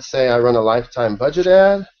 Now let's say I run a lifetime budget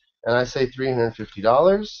ad and I say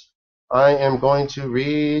 $350. I am going to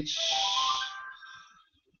reach.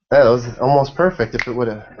 That was almost perfect if it would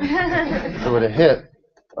have hit.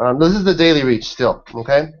 This is the daily reach still,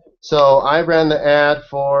 okay? So I ran the ad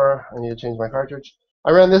for, I need to change my cartridge.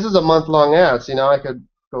 This is a month-long ad. See, now I could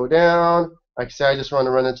go down. I could say I just want to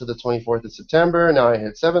run it to the 24th of September. Now I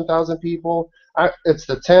hit 7,000 people. It's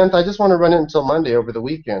the 10th. I just want to run it until Monday over the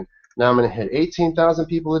weekend. Now I'm going to hit 18,000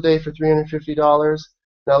 people a day for $350.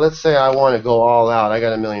 Now let's say I want to go all out. I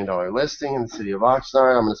got $1 million listing in the city of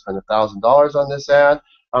Oxnard. I'm going to spend $1,000 on this ad.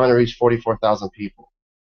 I'm going to reach 44,000 people.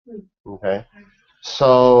 Okay?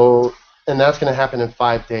 So, and that's going to happen in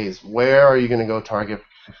 5 days. Where are you going to go target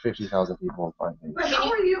 50,000 people in 5 days? But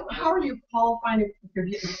how are you qualifying if you're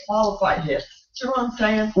getting qualified hits? You know what I'm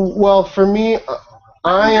saying? Well, for me,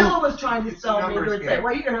 Zillow was trying to sell me and say,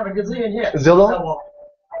 well, you're going to have a gazillion hits. Zillow?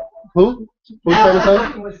 Who? Who's trying to sell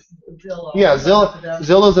you? Zillow. Yeah,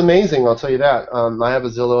 Zillow's amazing, I'll tell you that. I have a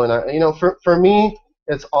Zillow, and for me,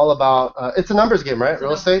 it's all about, it's a numbers game, right?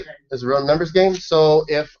 Real estate is a real numbers game. So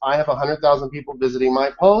if I have 100,000 people visiting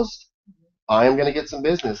my post, I am going to get some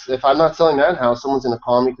business. If I'm not selling that house, someone's going to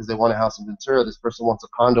call me because they want a house in Ventura. This person wants a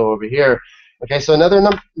condo over here. Okay, so another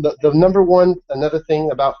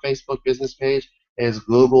thing about Facebook business page is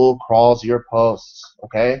Google crawls your posts.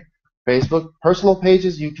 Okay, Facebook personal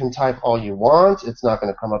pages, you can type all you want. It's not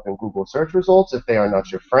going to come up in Google search results. If they are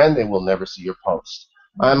not your friend, they will never see your post.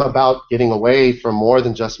 I'm about getting away from more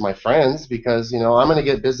than just my friends, because I'm going to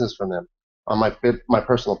get business from them on my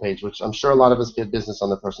personal page, which I'm sure a lot of us get business on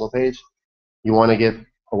the personal page. You want to get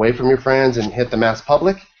away from your friends and hit the mass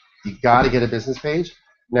public, you got to get a business page.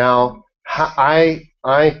 Now, I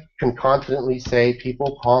can confidently say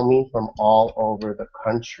people call me from all over the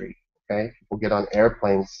country. Okay, people get on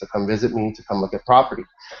airplanes to come visit me, to come look at property,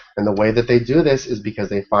 and the way that they do this is because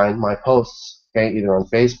they find my posts. Okay, either on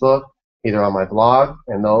Facebook, either on my blog,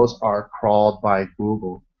 and those are crawled by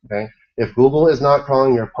Google. Okay, if Google is not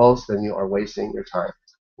crawling your post, then you are wasting your time.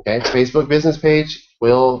 Okay, Facebook business page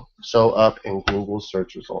will show up in Google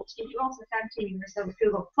search results. You also tag teaming yourself with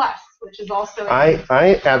Google Plus, which is also.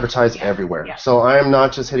 I advertise everywhere. Yeah. So I'm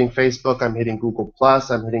not just hitting Facebook, I'm hitting Google Plus,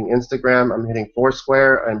 I'm hitting Instagram, I'm hitting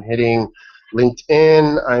Foursquare, I'm hitting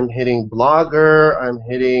LinkedIn, I'm hitting Blogger, I'm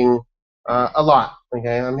hitting a lot.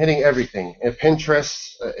 Okay, I'm hitting everything. If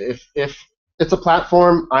Pinterest, if it's a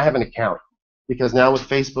platform, I have an account. Because now with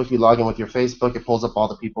Facebook, you log in with your Facebook, it pulls up all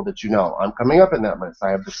the people that you know. I'm coming up in that list.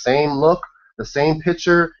 I have the same look, the same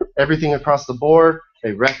picture, everything across the board.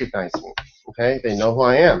 They recognize me. Okay, they know who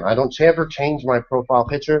I am. I don't ever change my profile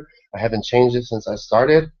picture. I haven't changed it since I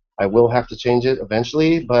started. I will have to change it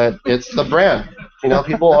eventually, but it's the brand. You know,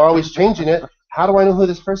 people are always changing it. How do I know who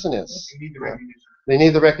this person is? They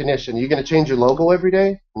need the recognition. You're going to change your logo every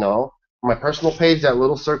day? No. My personal page, that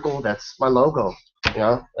little circle, that's my logo. You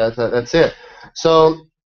know, that's it. So,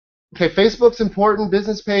 okay, Facebook's important.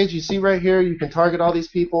 Business page, you see right here, you can target all these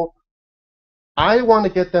people. I want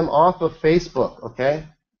to get them off of Facebook, okay?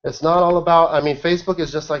 It's not all about, I mean, Facebook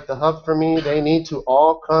is just like the hub for me. They need to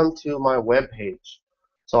all come to my web page.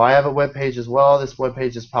 So I have a web page as well. This web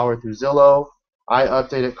page is powered through Zillow. I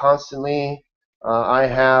update it constantly. I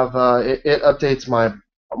have, it updates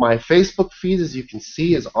my Facebook feed, as you can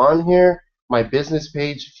see, is on here. My business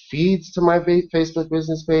page feeds to my Facebook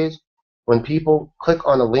business page. When people click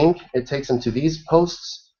on a link, it takes them to these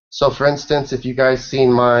posts. So for instance, if you guys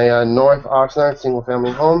seen my North Oxnard single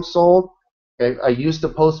family home sold, okay, I used to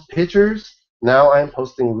post pictures. Now I'm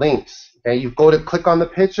posting links. Okay, you go to click on the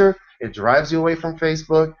picture, it drives you away from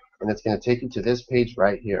Facebook, and it's going to take you to this page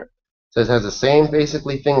right here. So it has the same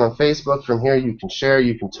basically thing on Facebook. From here you can share,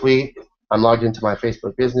 you can tweet. I'm logged into my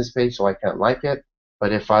Facebook business page, so I can't like it.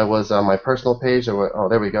 But if I was on my personal page, oh,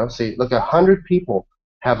 there we go. See, look, 100 people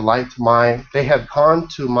have liked they have gone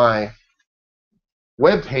to my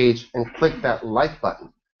web page and clicked that like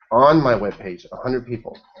button on my web page, 100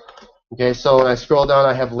 people. Okay, so when I scroll down,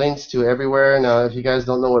 I have links to everywhere. Now, if you guys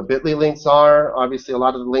don't know what Bitly links are, obviously a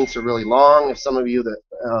lot of the links are really long. If some of you that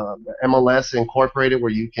MLS Incorporated,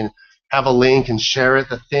 where you can have a link and share it,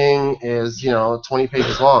 the thing is, 20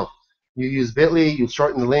 pages long. You use Bitly, you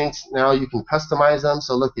shorten the links. Now you can customize them.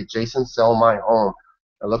 So look at Jason Sell My Home.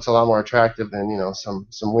 It looks a lot more attractive than some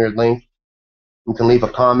weird link. You can leave a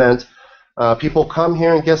comment. People come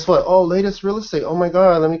here and guess what? Oh, latest real estate. Oh my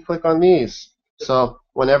God, let me click on these. So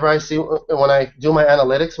whenever when I do my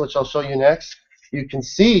analytics, which I'll show you next, you can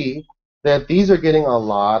see that these are getting a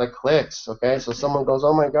lot of clicks. Okay, so someone goes,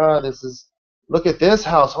 oh my God, look at this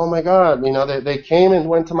house. Oh my God, they came and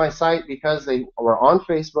went to my site because they were on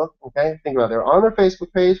Facebook. Okay, think about it. They're on their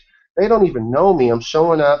Facebook page. They don't even know me. I'm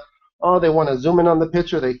showing up. Oh, they want to zoom in on the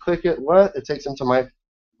picture. They click it. What? It takes them to my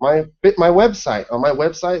website. On my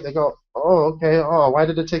website, they go, oh, okay. Oh, why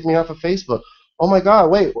did it take me off of Facebook? Oh my God,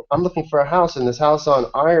 wait. I'm looking for a house, and this house on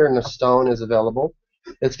Ironstone is available.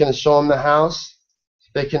 It's going to show them the house.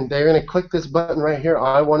 They're going to click this button right here.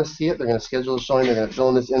 I want to see it. They're going to schedule a showing. They're going to fill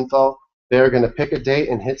in this info. They're going to pick a date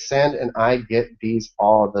and hit send, and I get these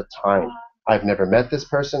all the time. I've never met this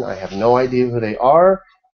person. I have no idea who they are.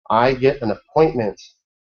 I get an appointment.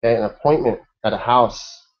 Okay, an appointment at a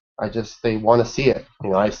house. They want to see it.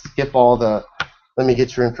 I skip all the, let me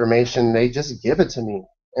get your information. They just give it to me,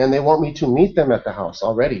 and they want me to meet them at the house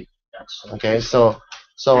already. Okay, so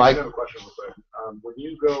I have a question real quick. When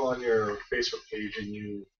you go on your Facebook page and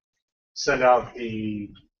you send out the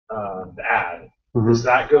ad, does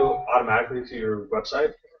that go automatically to your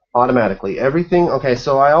website? Automatically, everything. Okay,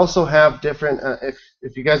 so I also have different.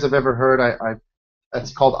 If you guys have ever heard,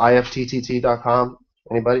 it's called ifttt.com.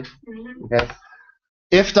 Anybody? Okay.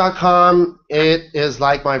 If.com, it is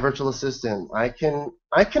like my virtual assistant. I can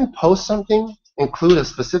post something, include a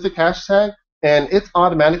specific hashtag, and it's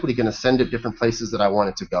automatically going to send it different places that I want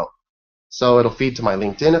it to go. So it'll feed to my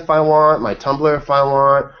LinkedIn if I want, my Tumblr if I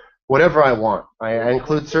want, whatever I want. I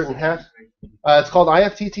include certain hashtags. It's called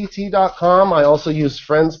ifttt.com. I also use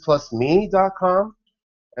friendsplusme.com.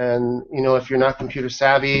 And if you're not computer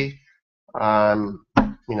savvy,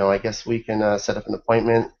 I guess we can set up an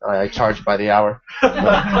appointment. I charge by the hour.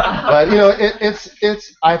 But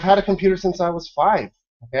I've had a computer since I was 5.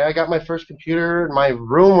 Okay, I got my first computer in my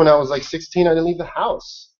room when I was like 16. I didn't leave the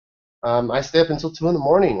house. I stay up until 2 in the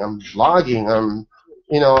morning. I'm vlogging.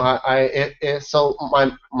 So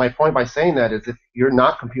my point by saying that is, if you're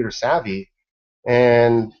not computer savvy,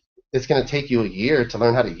 and it's going to take you a year to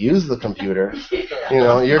learn how to use the computer,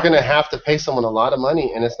 you're going to have to pay someone a lot of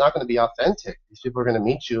money, and it's not going to be authentic. These people are going to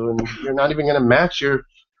meet you, and you're not even going to match you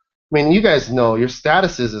guys know your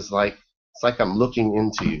statuses is like it's like I'm looking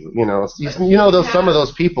into you. You know, you know those some of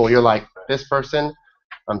those people. You're like, this person,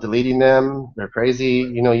 I'm deleting them. They're crazy.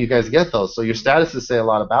 You know, you guys get those. So your statuses say a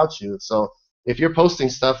lot about you. So if you're posting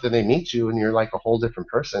stuff, then they meet you, and you're like a whole different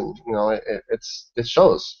person. You know, it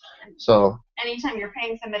shows. So anytime you're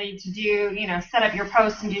paying somebody to do, set up your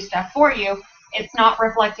posts and do stuff for you, it's not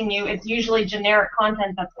reflecting you. It's usually generic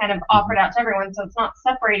content that's kind of offered out to everyone, so it's not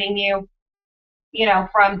separating you,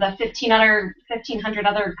 from the 1,500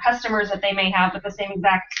 other customers that they may have with the same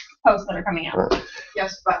exact posts that are coming out.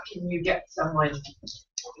 Yes, but can you get someone,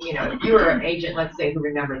 if you were an agent, let's say, who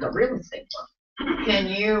remembers a real estate firm, can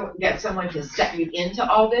you get someone to set you into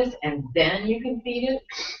all this and then you can feed it?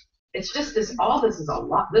 It's just this. All this is a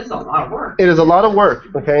lot. This is a lot of work. It is a lot of work,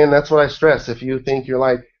 okay, and that's what I stress. If you think you're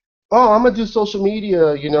like, oh, I'm gonna do social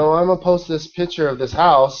media, I'm gonna post this picture of this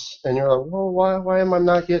house, and you're like, well, why am I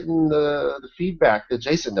not getting the feedback that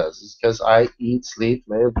Jason does? It's because I eat, sleep,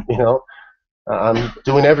 live, I'm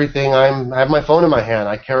doing everything. I have my phone in my hand.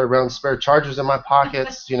 I carry around spare chargers in my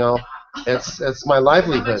pockets. It's my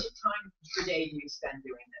livelihood. How much time per day do you spend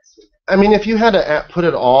doing this? I mean, if you had to put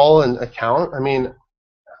it all in account, I mean,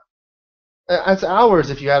 it's hours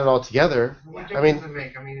if you add it all together. I mean,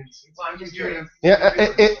 yeah,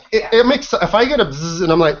 it makes. If I get a bzzz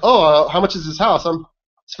and I'm like, oh, how much is this house? I'm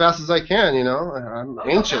as fast as I can. I'm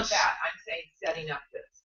anxious. Not that. I'm saying setting up this.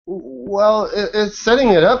 Well, it's setting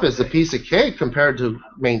it up is a piece of cake compared to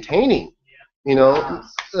maintaining.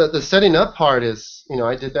 The setting up part is,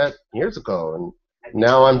 I did that years ago, and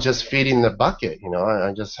now I'm just feeding the bucket.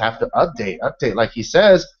 I just have to update. Like he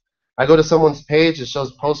says, I go to someone's page, it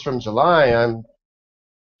shows posts from July.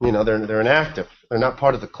 They're inactive. They're not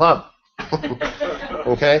part of the club.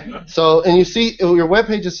 Okay. So, and you see, your web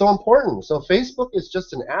page is so important. So Facebook is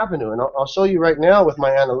just an avenue, and I'll show you right now with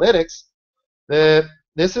my analytics that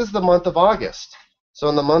this is the month of August. So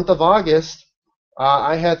in the month of August,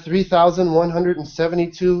 I had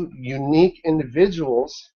 3,172 unique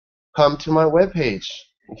individuals come to my webpage.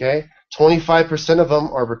 Okay, 25% of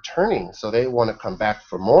them are returning, so they want to come back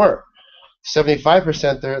for more.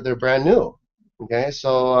 75% they're brand new. Okay,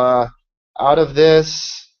 so out of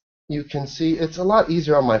this, you can see it's a lot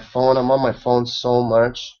easier on my phone. I'm on my phone so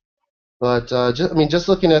much, but just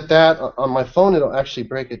looking at that on my phone, it'll actually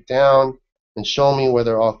break it down and show me where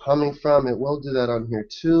they're all coming from. It will do that on here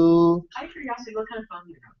too. Out of curiosity, what kind of phone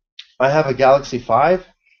do you have? I have a Galaxy 5,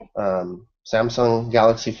 Samsung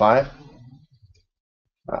Galaxy 5.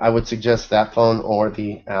 I would suggest that phone or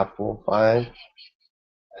the Apple 5.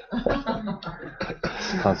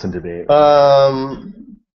 Constant debate.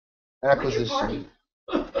 Acquisition.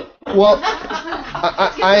 Well,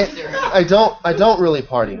 I don't really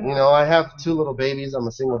party. I have 2 little babies. I'm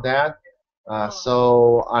a single dad.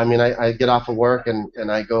 So I mean, I get off of work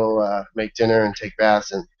and I go make dinner and take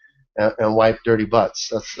baths and wipe dirty butts.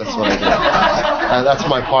 That's what I do. That's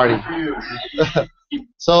my party.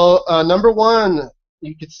 So number 1,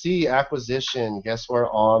 you could see acquisition. Guess where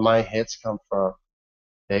all my hits come from?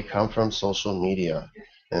 They come from social media,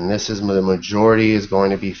 and this is the majority is going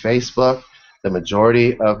to be Facebook. The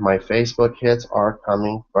majority of my Facebook hits are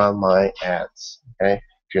coming from my ads. Okay,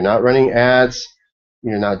 if you're not running ads,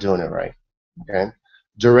 you're not doing it right. Okay,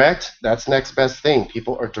 direct, that's next best thing.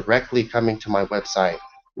 People are directly coming to my website,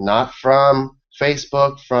 not from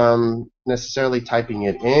Facebook, from necessarily typing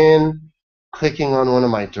it in, clicking on one of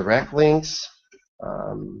my direct links.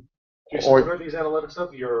 What are these analytics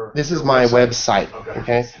up? This is my website.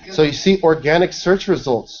 Okay, so you see organic search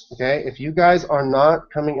results. Okay, if you guys are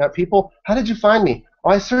not coming up, people, how did you find me? Oh,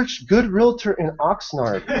 I searched good realtor in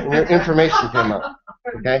Oxnard, and your information came up.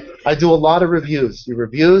 Okay, I do a lot of reviews. Your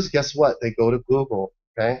reviews, guess what? They go to Google.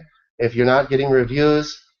 Okay, if you're not getting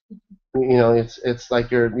reviews, it's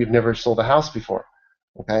like you've never sold a house before.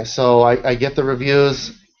 Okay, so I get the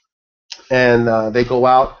reviews, and they go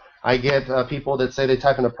out. I get people that say they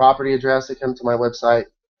type in a property address, they come to my website.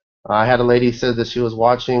 I had a lady said that she was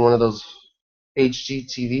watching one of those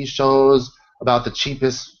HGTV shows about the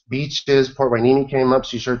cheapest beaches. Port Hueneme came up.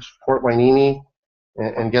 She searched Port Hueneme,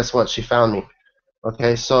 and guess what? She found me.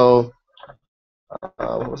 Okay, so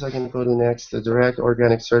what was I going to go to next? The direct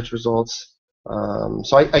organic search results.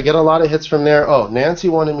 So I get a lot of hits from there. Oh, Nancy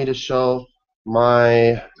wanted me to show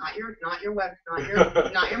my not your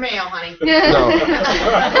mail, honey. No.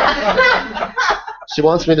 She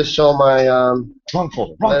wants me to show my Wrong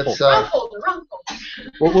folder. Wrong folder.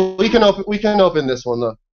 Well, we can open this one.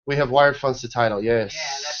 Look, we have wired funds to title. Yes. Yeah,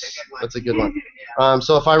 that's a good one. That's a good one.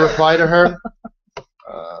 So if I reply to her,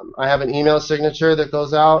 I have an email signature that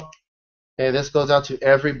goes out. Okay, this goes out to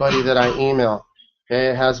everybody that I email. Okay,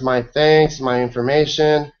 it has my thanks, my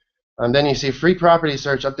information. Then you see free property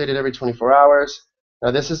search updated every 24 hours.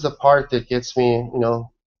 Now this is the part that gets me, a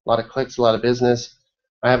lot of clicks, a lot of business.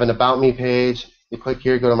 I have an About Me page. You click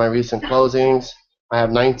here, go to my recent closings. I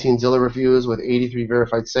have 19 Zillow reviews with 83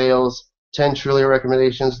 verified sales, 10 Trulia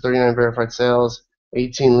recommendations, 39 verified sales,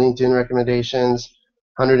 18 LinkedIn recommendations,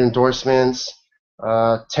 100 endorsements,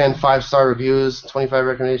 10 5-star reviews, 25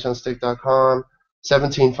 recommendations on Stick.com,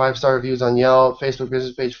 17 5-star reviews on Yelp, Facebook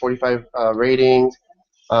business page, 45 ratings.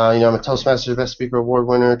 I'm a Toastmasters Best Speaker Award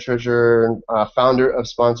winner, treasurer, founder of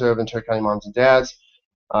sponsor of Ventura County Moms and Dads.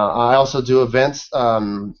 I also do events,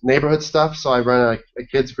 neighborhood stuff. So I run a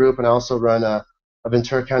kids group, and I also run a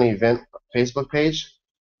Ventura County event Facebook page.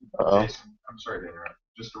 Jason, I'm sorry to interrupt.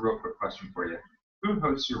 Just a real quick question for you. Who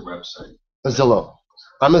hosts your website? Zillow.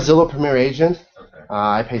 I'm a Zillow Premier agent. Okay.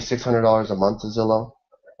 I pay $600 a month to Zillow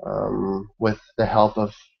with the help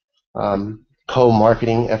of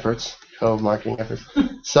co-marketing efforts.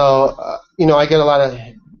 So, I get a lot of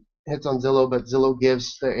hits on Zillow, but Zillow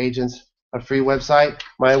gives their agents a free website.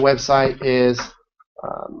 My website is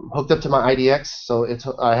hooked up to my IDX, so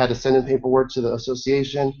I had to send in paperwork to the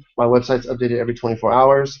association. My website's updated every 24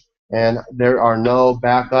 hours, and there are no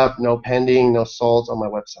backup, no pending, no solds on my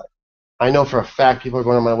website. I know for a fact people are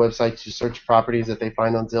going on my website to search properties that they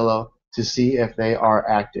find on Zillow to see if they are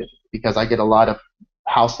active, because I get a lot of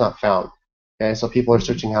house not found. Okay, so people are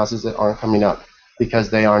searching houses that aren't coming up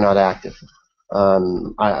because they are not active.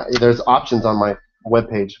 There's options on my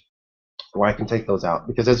webpage where I can take those out,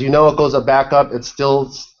 because as you know, it goes back up. It's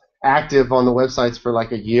still active on the websites for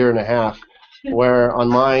like a year and a half, where on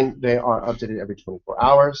mine they are updated every 24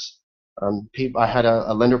 hours. I had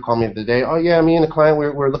a lender call me the other day. Oh yeah, me and the client,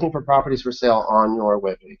 we're looking for properties for sale on your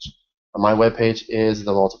webpage. My webpage is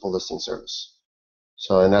the multiple listing service.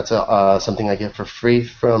 So, and that's something I get for free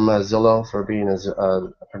from Zillow for being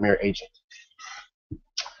a premier agent.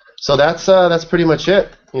 So that's pretty much it.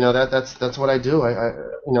 That's what I do.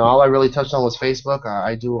 All I really touched on was Facebook.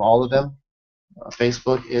 I do all of them.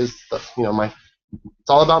 Facebook is it's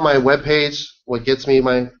all about my webpage. What gets me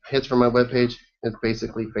my hits from my webpage is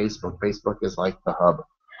basically Facebook. Facebook is like the hub.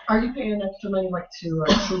 Are you paying extra money like to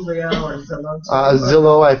Trulia or Zillow?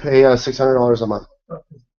 Zillow, I pay $600 a month.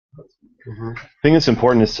 I think it's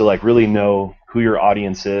important is to really know who your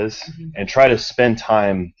audience is and try to spend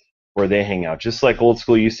time where they hang out. Just like old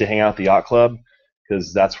school used to hang out at the yacht club,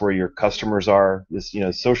 because that's where your customers are.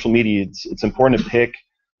 Social media, it's important to pick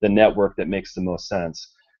the network that makes the most sense.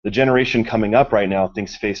 The generation coming up right now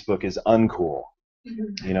thinks Facebook is uncool.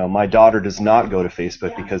 My daughter does not go to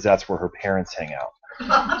Facebook because that's where her parents hang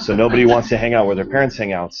out. So nobody wants to hang out where their parents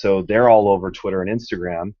hang out. So they're all over Twitter and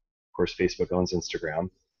Instagram. Of course, Facebook owns Instagram.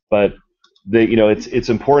 But it's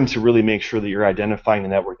important to really make sure that you're identifying the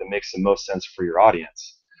network that makes the most sense for your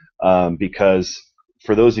audience. Because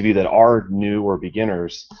for those of you that are new or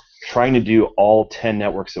beginners, trying to do all 10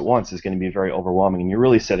 networks at once is going to be very overwhelming, and you're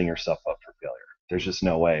really setting yourself up for failure. There's just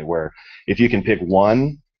no way. Where if you can pick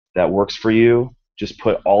one that works for you, just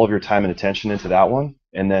put all of your time and attention into that one,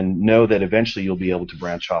 and then know that eventually you'll be able to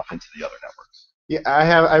branch off into the other networks. Yeah,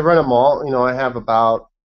 I run them all. I have about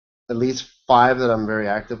at least 5 that I'm very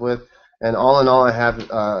active with, and all in all, I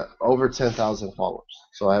have over 10,000 followers.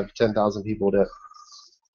 So I have 10,000 people that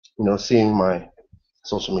seeing my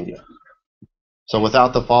social media. So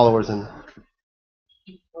without the followers and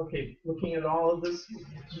okay, looking at all of this,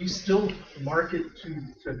 do you still market to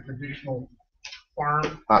traditional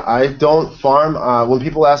farm? I don't farm. When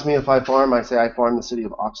people ask me if I farm, I say I farm the city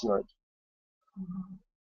of Oxnard.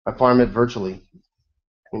 I farm it virtually.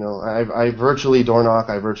 I virtually door knock.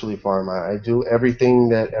 I virtually farm. I do everything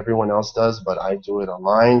that everyone else does, but I do it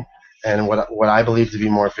online and what I believe to be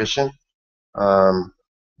more efficient.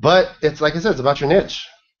 But it's like I said, it's about your niche.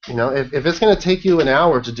 If it's going to take you an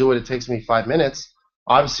hour to do what it takes me 5 minutes,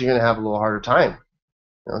 obviously you're going to have a little harder time.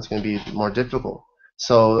 It's going to be more difficult.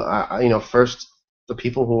 So, first, the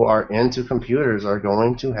people who are into computers are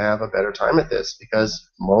going to have a better time at this, because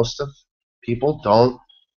most of people don't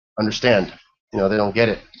understand. They don't get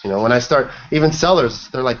it. When I start, even sellers,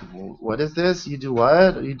 they're like, what is this? You do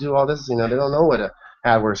what? You do all this? They don't know what a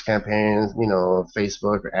AdWords campaign,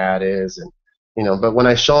 Facebook or ad is. And, but when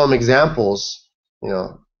I show them examples,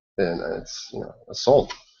 then it's, it's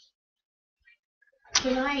sold.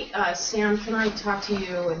 Sam, can I talk to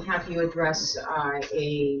you and have you address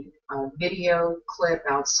a video clip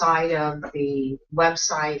outside of the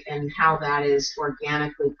website and how that is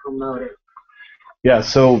organically promoted? Yeah,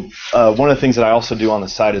 so one of the things that I also do on the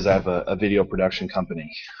side is I have a video production company.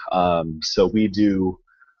 So we do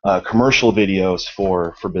commercial videos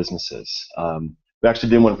for businesses. We actually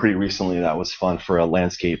did one pretty recently that was fun for a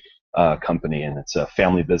landscape company, and it's a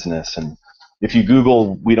family business. And if you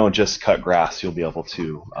Google "We Don't Just Cut Grass," you'll be able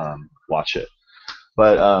to watch it.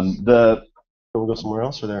 But Can we go somewhere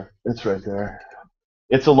else or there? it's right there.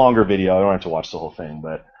 It's a longer video. I don't have to watch the whole thing,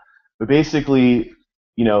 but basically,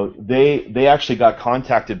 you know, they actually got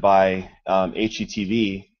contacted by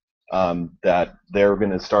HGTV that they're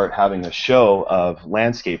going to start having a show of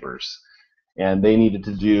landscapers, and they needed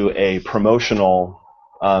to do a promotional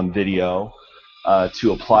video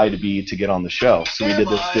to apply to get on the show. So we did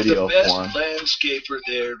this video for them. The best landscaper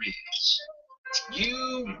there is.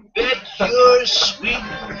 You bet your sweet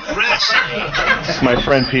grass. It's my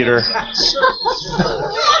friend Peter.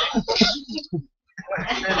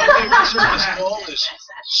 All this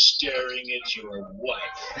staring at your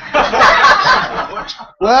wife.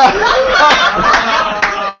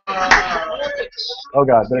 Oh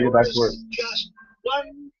God, better get back to work. Just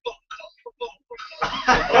one book.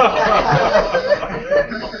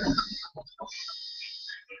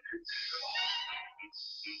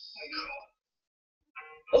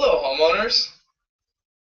 Hello, homeowners.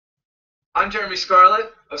 I'm Jeremy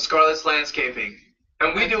Scarlett of Scarlett's Landscaping,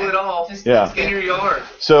 and we do it all in your yard.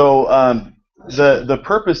 So the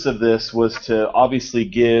purpose of this was to obviously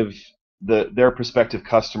give their prospective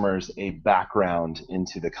customers a background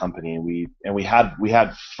into the company, and we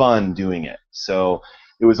had fun doing it. So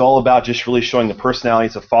it was all about just really showing the personality.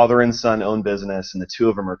 It's a father and son owned business, and the two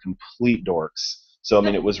of them are complete dorks. So I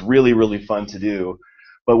mean, it was really, really fun to do.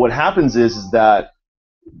 But what happens is that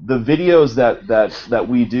the videos that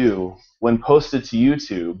we do, when posted to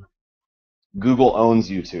YouTube, Google owns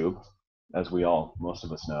YouTube, as most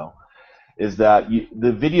of us know, is that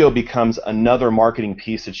the video becomes another marketing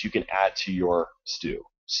piece that you can add to your stew.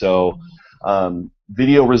 So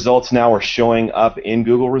video results now are showing up in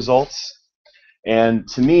Google results, and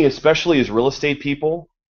to me, especially as real estate people,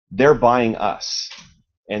 they're buying us.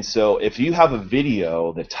 And so if you have a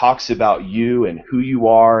video that talks about you and who you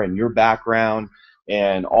are and your background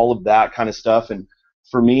and all of that kind of stuff, and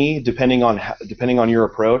for me, depending on your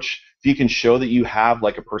approach, if you can show that you have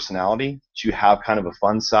like a personality, that you have kind of a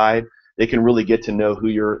fun side, they can really get to know who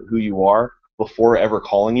you are before ever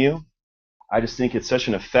calling you. I just think it's such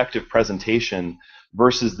an effective presentation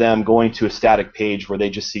versus them going to a static page where they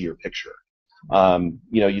just see your picture. You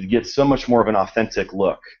know, you get so much more of an authentic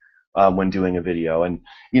look when doing a video, and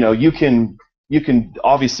you know, you can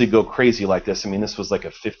obviously go crazy like this. I mean, this was like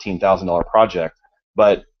a $15,000 project,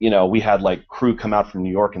 but you know, we had like crew come out from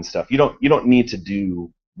New York and stuff. You don't need to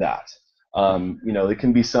do that. You know, it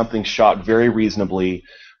can be something shot very reasonably,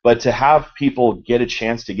 but to have people get a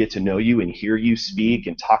chance to get to know you and hear you speak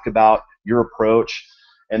and talk about your approach,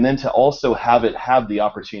 and then to also have the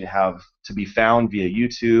opportunity to be found via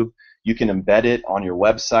YouTube. You can embed it on your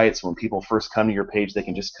website, so when people first come to your page, they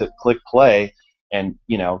can just click play, and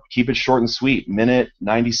you know, keep it short and sweet, minute,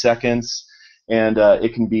 90 seconds, and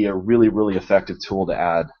it can be a really, really effective tool to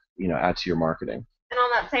add to your marketing. And on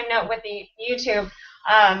that same note with the YouTube,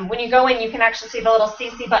 when you go in, you can actually see the little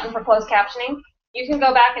CC button for closed captioning. You can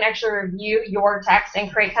go back and actually review your text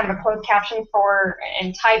and create kind of a closed caption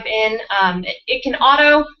and type in. It can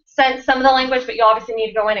auto sense some of the language, but you obviously need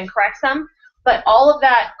to go in and correct some. But all of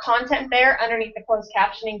that content there underneath the closed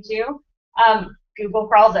captioning too, Google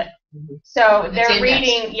crawls it. So they're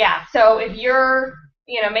reading, so if you're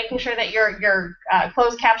making sure that your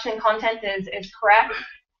closed captioning content is correct,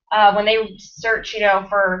 when they search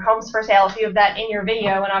for homes for sale, if you have that in your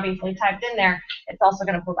video and obviously typed in there, it's also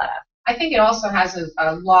going to pull that up. I think it also has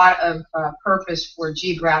a lot of purpose for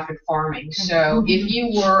geographic farming. So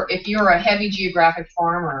if you're a heavy geographic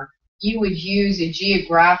farmer, you would use a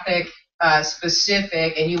geographic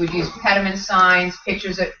specific, and you would use pediment signs,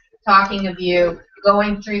 pictures talking of you,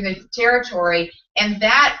 going through the territory, and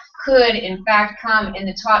that could in fact come in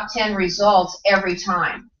the top 10 results every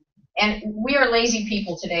time. And we are lazy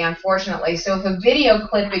people today, unfortunately, so if a video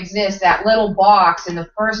clip exists, that little box in the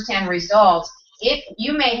first 10 results,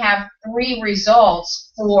 you may have 3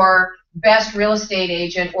 results for best real estate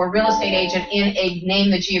agent or real estate agent in a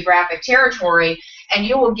name the geographic territory, and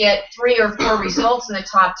you will get 3 or 4 results in the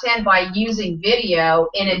top 10 by using video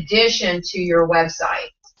in addition to your website.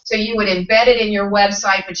 So you would embed it in your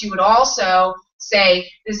website, but you would also say,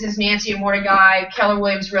 this is Nancy Mordecai, Keller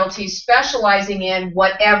Williams Realty, specializing in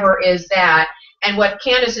whatever is that. And what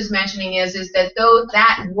Candace is mentioning is that those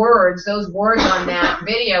words on that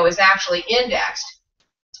video is actually indexed.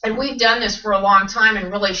 And we've done this for a long time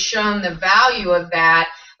and really shown the value of that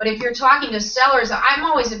But if you're talking to sellers, I'm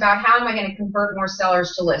always about how am I going to convert more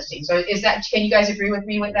sellers to listings. So can you guys agree with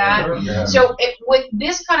me with that? Yeah. So with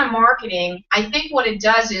this kind of marketing, I think what it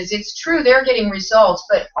does is, it's true they're getting results,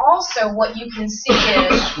 but also what you can see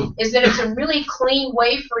is that it's a really clean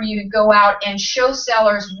way for you to go out and show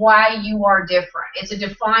sellers why you are different. It's a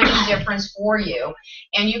defining difference for you.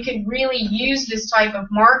 And you can really use this type of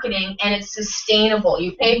marketing, and it's sustainable.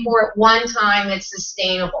 You pay for it one time, it's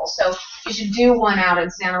sustainable. So you should do one out in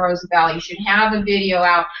Santa Rosa Valley. You should have a video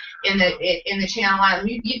out in the Channel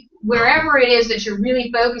Island. Wherever it is that you're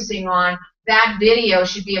really focusing on, that video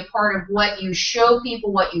should be a part of what you show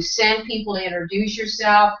people, what you send people to introduce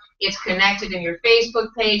yourself. It's connected in your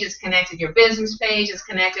Facebook page. It's connected in your business page. It's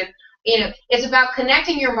connected. It's about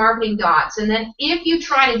connecting your marketing dots. And then if you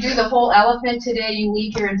try to do the whole elephant today, you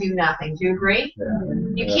leave here and do nothing. Do you agree? Yeah.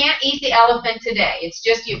 You can't eat the elephant today. It's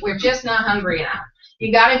just we're just not hungry enough.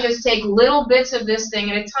 You got to just take little bits of this thing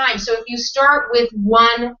at a time. So if you start with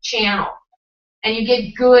one channel and you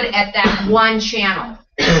get good at that one channel,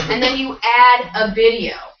 and then you add a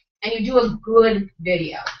video and you do a good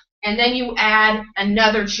video, and then you add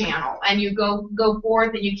another channel and you go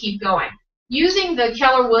forth and you keep going. Using the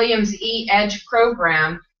Keller Williams E-Edge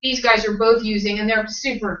program, these guys are both using, and they're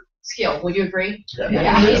super skilled. Would you agree?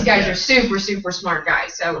 Yeah. These guys are super, super smart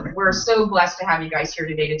guys. So we're so blessed to have you guys here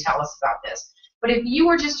today to tell us about this. But if you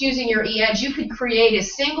were just using your E-Edge, you could create a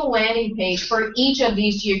single landing page for each of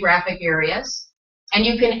these geographic areas, and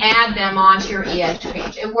you can add them onto your E-Edge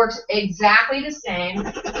page. It works exactly the same.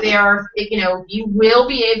 You will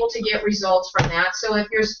be able to get results from that. So if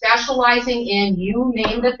you're specializing in, you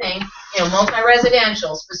name the thing,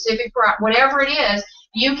 multi-residential, specific, whatever it is,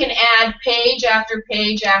 you can add page after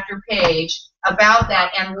page after page about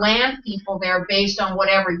that and land people there based on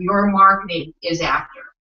whatever your marketing is after.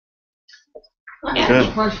 I have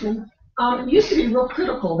a question. It used to be real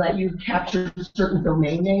critical that you capture certain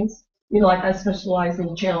domain names. Like I specialize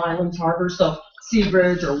in Channel Islands, Harbor, so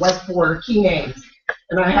Seabridge or Westport, key names,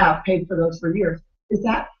 and I have paid for those for years. Is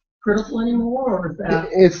that critical anymore, or is that?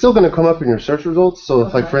 It's still going to come up in your search results. So,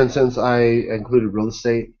 if, like, for instance, I included real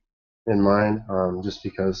estate in mine, just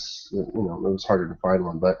because it was harder to find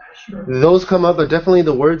one. But those come up, but definitely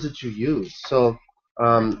the words that you use. So,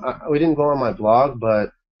 we didn't go on my blog, but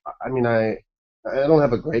I mean, I don't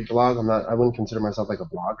have a great blog. I wouldn't consider myself like a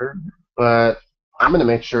blogger, but I'm going to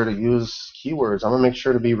make sure to use keywords. I'm going to make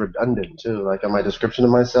sure to be redundant, too. Like, in my description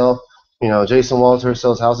of myself, Jason Walters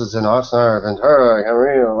sells houses in Oxnard, Ventura,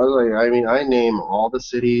 Camarillo. I mean, I name all the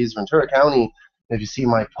cities, Ventura County. If you see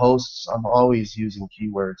my posts, I'm always using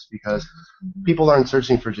keywords because people aren't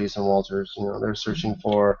searching for Jason Walters. They're searching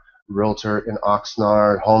for realtor in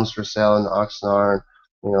Oxnard, homes for sale in Oxnard,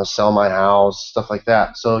 sell my house, stuff like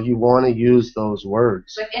that. So you want to use those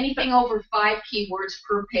words. But anything over 5 keywords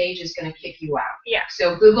per page is going to kick you out. Yeah.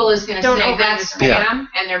 So Google is going to say that's spam,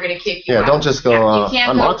 and they're going to kick you out. Yeah, don't just go,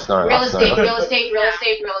 I'm Oxnard. Real estate, real estate, real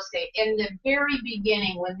estate, real estate. In the very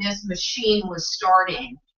beginning, when this machine was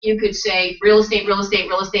starting, you could say real estate, real estate,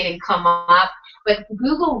 real estate, and come up. But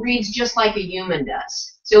Google reads just like a human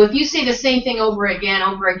does. So if you say the same thing over again,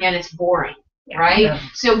 it's boring. Right? Yeah.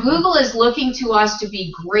 So Google is looking to us to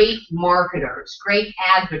be great marketers, great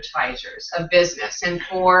advertisers of business. And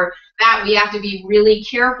for that, we have to be really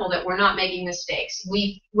careful that we're not making mistakes.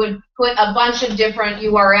 We would put a bunch of different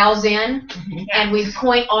URLs in, and we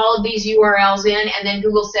point all of these URLs in, and then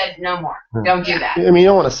Google said, no more. Don't do that. I mean, you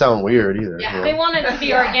don't want to sound weird either. Yeah, they want it to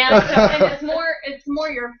be organic, and it's more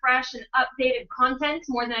your fresh and updated content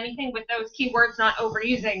more than anything with those keywords, not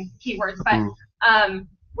overusing keywords, but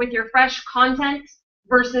with your fresh content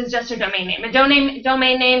versus just a domain name. A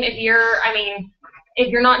domain name, if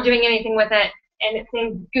you're not doing anything with it, and it's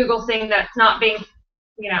in Google saying that it's not being,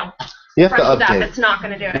 you have to update. It's not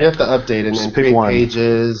going to do it. You have to update and pick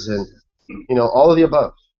pages and all of the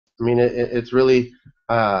above. I mean, it's really.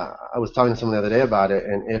 I was talking to someone the other day about it,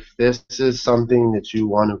 and if this is something that you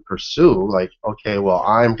want to pursue, like, okay, well,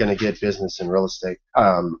 I'm going to get business in real estate,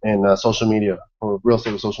 in social media, or real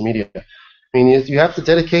estate with social media. I mean, you have to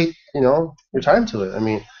dedicate, your time to it. I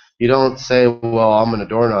mean, you don't say, well, I'm going to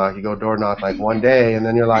door knock. You go door knock like one day, and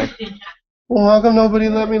then you're like, well, how come nobody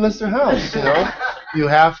let me list their house? You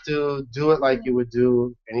have to do it like you would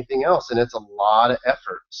do anything else, and it's a lot of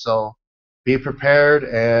effort. So be prepared,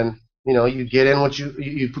 and, you get in what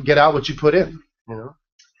you get out what you put in,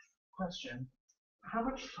 Question. How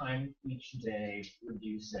much time each day would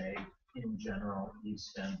you say, in general, you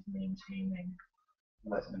spend maintaining?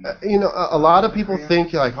 A lot of people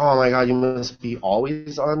think like, oh my God, you must be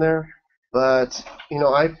always on there. But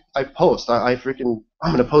I post. I'm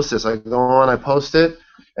gonna post this. I go on, I post it,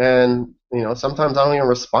 and sometimes I don't even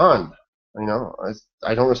respond.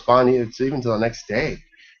 I don't respond even to the next day.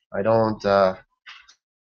 I don't.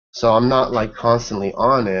 So I'm not like constantly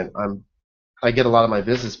on it. I get a lot of my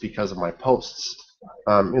business because of my posts.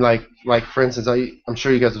 Like for instance, I'm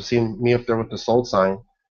sure you guys have seen me up there with the sold sign.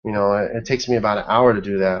 It takes me about an hour to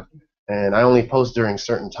do that, and I only post during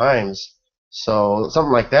certain times. So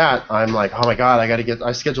something like that, I'm like, oh my God,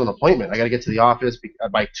 I schedule an appointment. I got to get to the office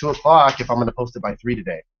by 2 o'clock if I'm going to post it by 3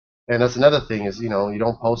 today. And that's another thing is, you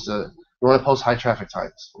don't post you want to post high traffic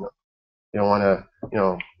times. You don't want to,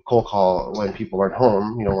 cold call when people aren't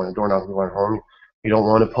home. You don't want to door knock when people aren't home. You don't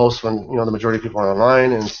want to post when, the majority of people are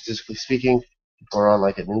online, and statistically speaking, people are on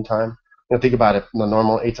like at noontime. Think about it. The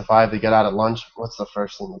normal 8 to 5, they get out at lunch. What's the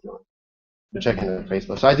first thing they're doing? They're checking their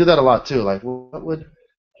Facebook. So I do that a lot too. Like,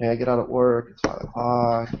 okay, I get out at work, it's 5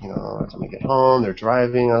 o'clock, by the time I get home, they're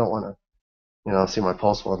driving, I don't want to, see my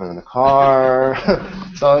post while they're in the car.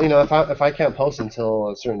 So, if I can't post until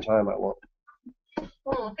a certain time, I won't.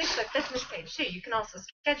 Well, Facebook business page too, you can also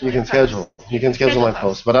schedule. You can schedule my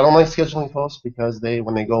posts, but I don't like scheduling posts because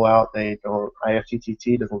when they go out,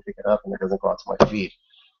 IFTTT doesn't pick it up and it doesn't go out to my feed.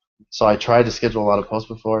 So I tried to schedule a lot of posts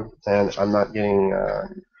before, and I'm not getting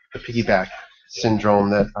the piggyback syndrome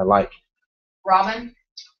that I like. Robin?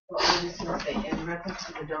 Well, I was going to say, in reference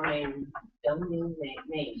to the domain name,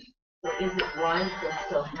 is it wise to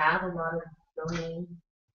still have a lot of domain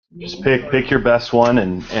names? Just pick your best one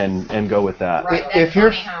and go with that. Right, if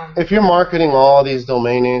you're marketing all these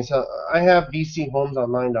domain names, I have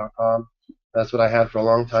vchomesonline.com. That's what I had for a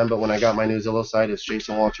long time, but when I got my new Zillow site, it's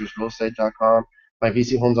jasonwaltersrealestate.com. My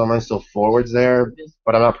VC Homes Online still forwards there,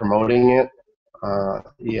 but I'm not promoting it.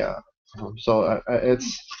 Yeah. So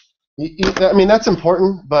that's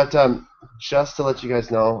important, but just to let you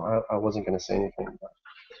guys know, I wasn't going to say anything.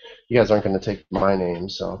 You guys aren't going to take my name.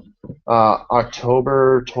 So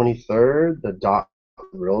October 23rd, the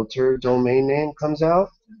 .realtor domain name comes out,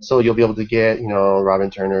 so you'll be able to get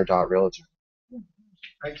robinturner.realtor.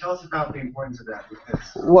 Right, tell us about the importance of that.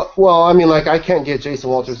 Because well, I can't get Jason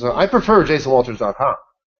Walters. I prefer JasonWalters.com.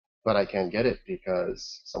 But I can't get it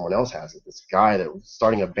because someone else has it. This guy that was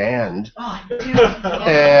starting a band, and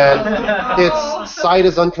its site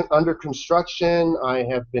is under construction. I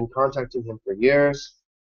have been contacting him for years.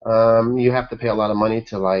 You have to pay a lot of money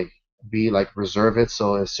to reserve it.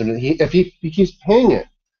 So as soon as if he keeps paying it,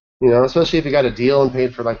 especially if you got a deal and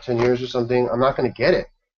paid for like 10 years or something, I'm not going to get it.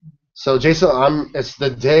 So Jason, it's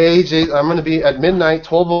the day. I'm going to be at midnight,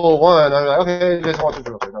 12:01. I'm like, okay, Jason Walters.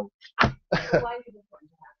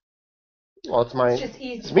 Well, it's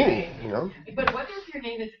me, But what if your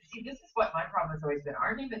name is? See, this is what my problem has always been.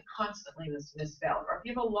 Our name is constantly misspelled. Or if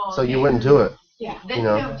you have a long So you name, wouldn't do it. Yeah. Then you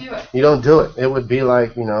don't do it. You don't do it. It would be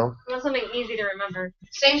like, You want something easy to remember.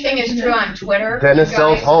 Same thing is true on Twitter. Dennis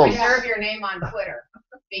sells homes. Reserve your name on Twitter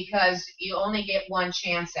because you only get one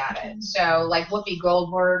chance at it. So, like Whoopi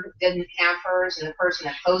Goldberg didn't have hers, and the person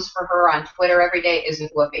that posts for her on Twitter every day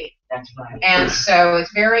isn't Whoopi. That's right. And so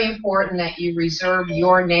it's very important that you reserve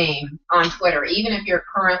your name on Twitter, even if you're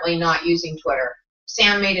currently not using Twitter.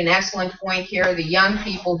 Sam made an excellent point here. The young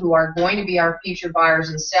people who are going to be our future buyers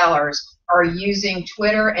and sellers are using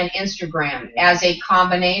Twitter and Instagram as a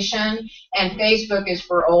combination, and Facebook is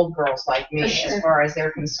for old girls like me as far as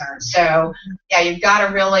they're concerned. So yeah, you've got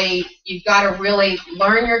to really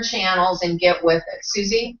learn your channels and get with it.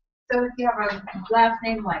 Susie? So if you have a last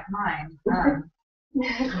name like mine,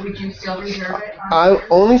 would you still reserve it?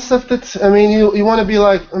 Only stuff that's, you want to be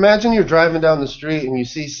like, imagine you're driving down the street and you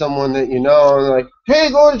see someone that and like, hey,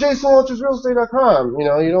 go to JasonWaltersRealestate.com.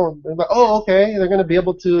 You don't, like, oh, okay, they're going to be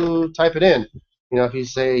able to type it in. If you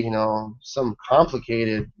say, some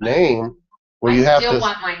complicated name where you have to. I still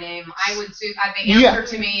want my name. I would do, the answer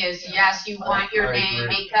to me is yes, you want your name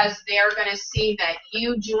because they're going to see that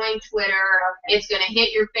you joined Twitter. It's going to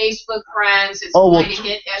hit your Facebook friends. It's going to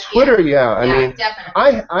hit Twitter, yeah.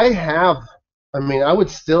 Definitely. I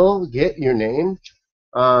would still get your name,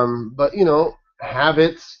 but, have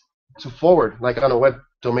it to forward, like on a web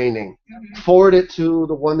domain name. Forward it to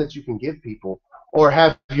the one that you can give people, or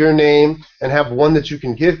have your name and have one that you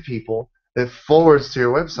can give people that forwards to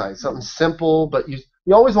your website. Something simple, but you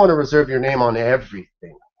always want to reserve your name on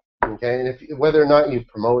everything, okay? And whether or not you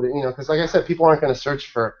promote it, because like I said, people aren't going to search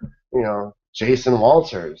for, Jason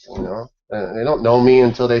Walters, they don't know me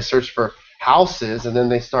until they search for houses, and then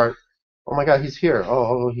they start, oh my God, he's here.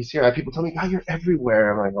 Oh, he's here. I have people tell me, God, you're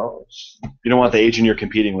everywhere. I'm like, oh. You don't want the agent you're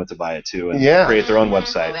competing with to buy it too and create their own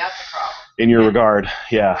website. Well, that's a problem. In your regard,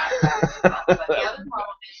 yeah. But the other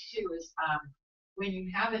problem is too is when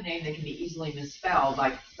you have a name that can be easily misspelled,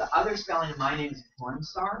 like the other spelling of my name is Porn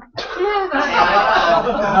Star. But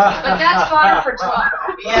that's fodder for talk.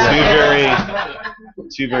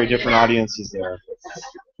 Two very different audiences there.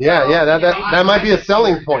 Yeah, that might be a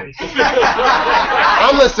selling point.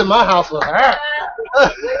 I'm listing my house with her.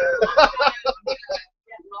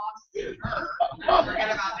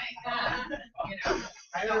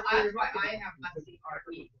 I have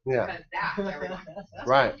McCRE. Yeah. Because that's everyone.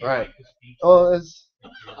 Right. Oh, it's.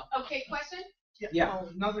 Okay, question? Yeah.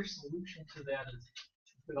 Another solution to that is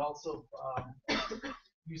you could also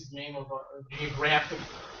use the name of a geographic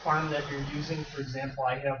farm that you're using. For example,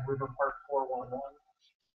 I have River Park 411,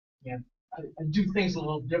 and I do things a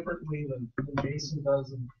little differently than Jason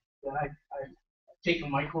does. And I take a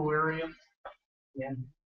micro area and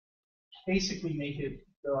basically make it.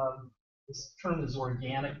 This term is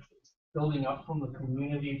organic, building up from the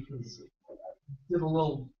community. Because I did a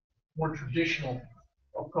little more traditional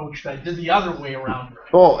approach that I did the other way around.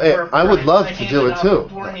 Oh, I would love to do it too.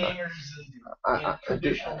 I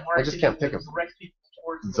just can't pick a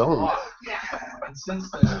zone. And since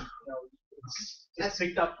then, it's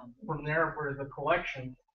picked up from there where the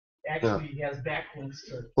collection actually has backlinks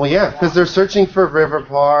to. Well, yeah, because they're searching for River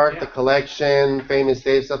Park, the collection, Famous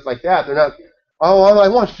Dave, stuff like that. They're not. Oh, I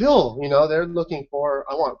want Phil. They're looking for.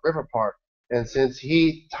 I want River Park. And since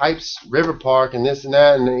he types River Park and this and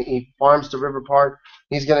that, and he farms to River Park,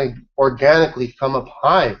 he's going to organically come up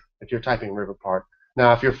high if you're typing River Park.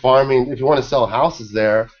 Now, if you're farming, if you want to sell houses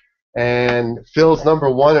there, and Phil's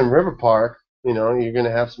 #1 in River Park, you're going to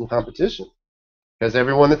have some competition. Because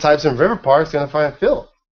everyone that types in River Park is going to find Phil.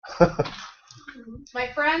 My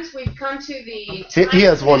friends, we've come to the. He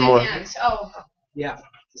has one more. Oh. Yeah.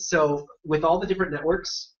 So with all the different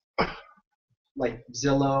networks, like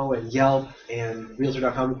Zillow and Yelp and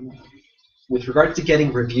Realtor.com, with regard to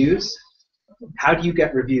getting reviews, how do you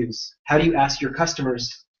get reviews? How do you ask your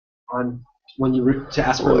customers to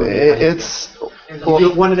ask for a review? Do you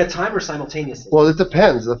do it one at a time or simultaneously? Well, it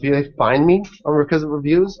depends. If they find me because of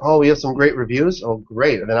reviews, oh, we have some great reviews. Oh,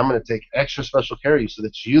 great. And then I'm going to take extra special care of you so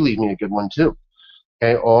that you leave me a good one too.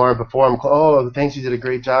 Okay, or before thanks, you did a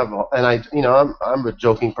great job, and I'm a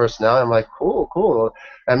joking personality. I'm like, cool.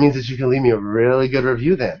 That means that you can leave me a really good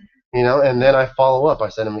review then, and then I follow up. I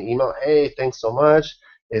send them an email. Hey, thanks so much.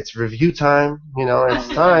 It's review time. It's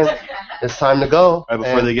time. It's time to go. Right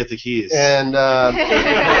before they get the keys. And I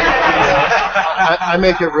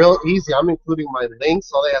make it real easy. I'm including my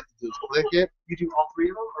links. All they have to do is click it. You do all 3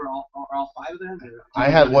 of them, or all 5 of them? I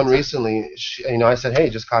had one recently. I said, hey,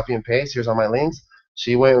 just copy and paste. Here's all my links.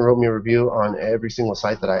 She went and wrote me a review on every single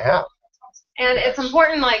site that I have. And it's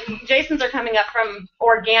important, like, Jason's are coming up from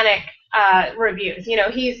organic reviews.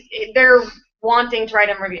 They're wanting to write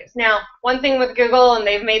them reviews. Now, one thing with Google, and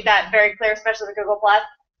they've made that very clear, especially with Google+,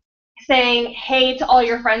 saying, hey, to all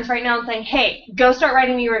your friends right now, and saying, hey, go start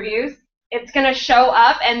writing me reviews. It's going to show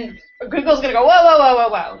up, and Google's going to go,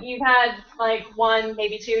 whoa. You've had, like, 1,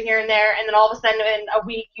 maybe 2 here and there, and then all of a sudden in a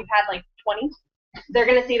week you've had, like, 20. They're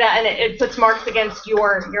going to see that, and it puts marks against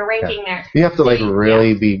your ranking there. You have to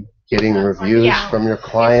really be getting reviews from your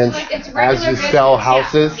clients as you sell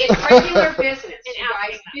houses. It's regular business,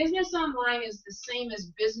 guys. Business online is the same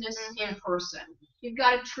as business in person. You've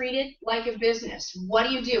got to treat it like a business. What do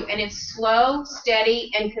you do? And it's slow,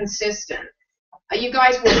 steady, and consistent. You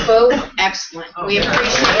guys were both excellent. We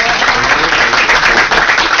appreciate it.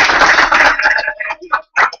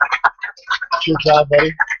 Good job,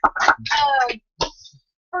 buddy.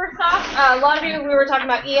 First off, a lot of you, we were talking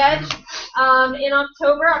about eEdge. In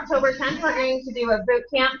October 10th, we're going to do a boot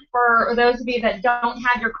camp for those of you that don't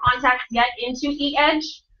have your contacts yet into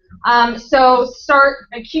eEdge. So start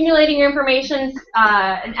accumulating your information.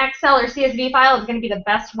 An Excel or CSV file is going to be the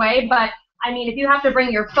best way, but I mean, if you have to bring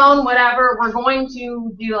your phone, whatever, we're going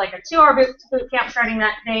to do like a 2-hour boot camp starting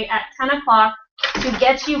that day at 10 o'clock to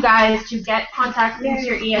get you guys to get contacts into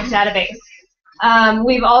your eEdge database.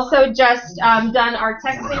 We've also just done our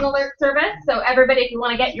texting alert service. So everybody, if you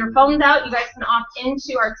want to get your phones out, you guys can opt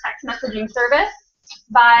into our text messaging service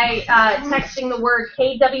by texting the word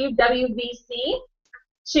KWWVC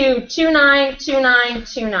to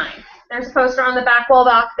 292929. There's a poster on the back wall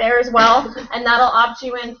back there as well, and that'll opt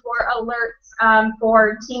you in for alerts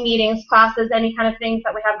for team meetings, classes, any kind of things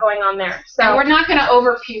that we have going on there. So and we're not going to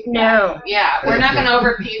overpuke. No. Yeah, we're not going to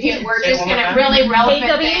overpuke it. We're just going to really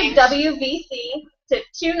relevant things. KWWVC to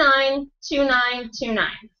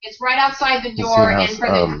 292929. It's right outside the door, and for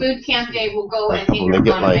the food camp day, we'll go and take your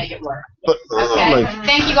phone and make it work. Okay.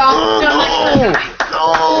 Thank you all so much for coming.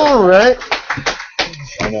 All right.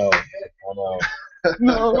 I know.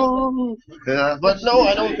 No. Yeah, but no,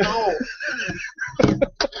 I don't know.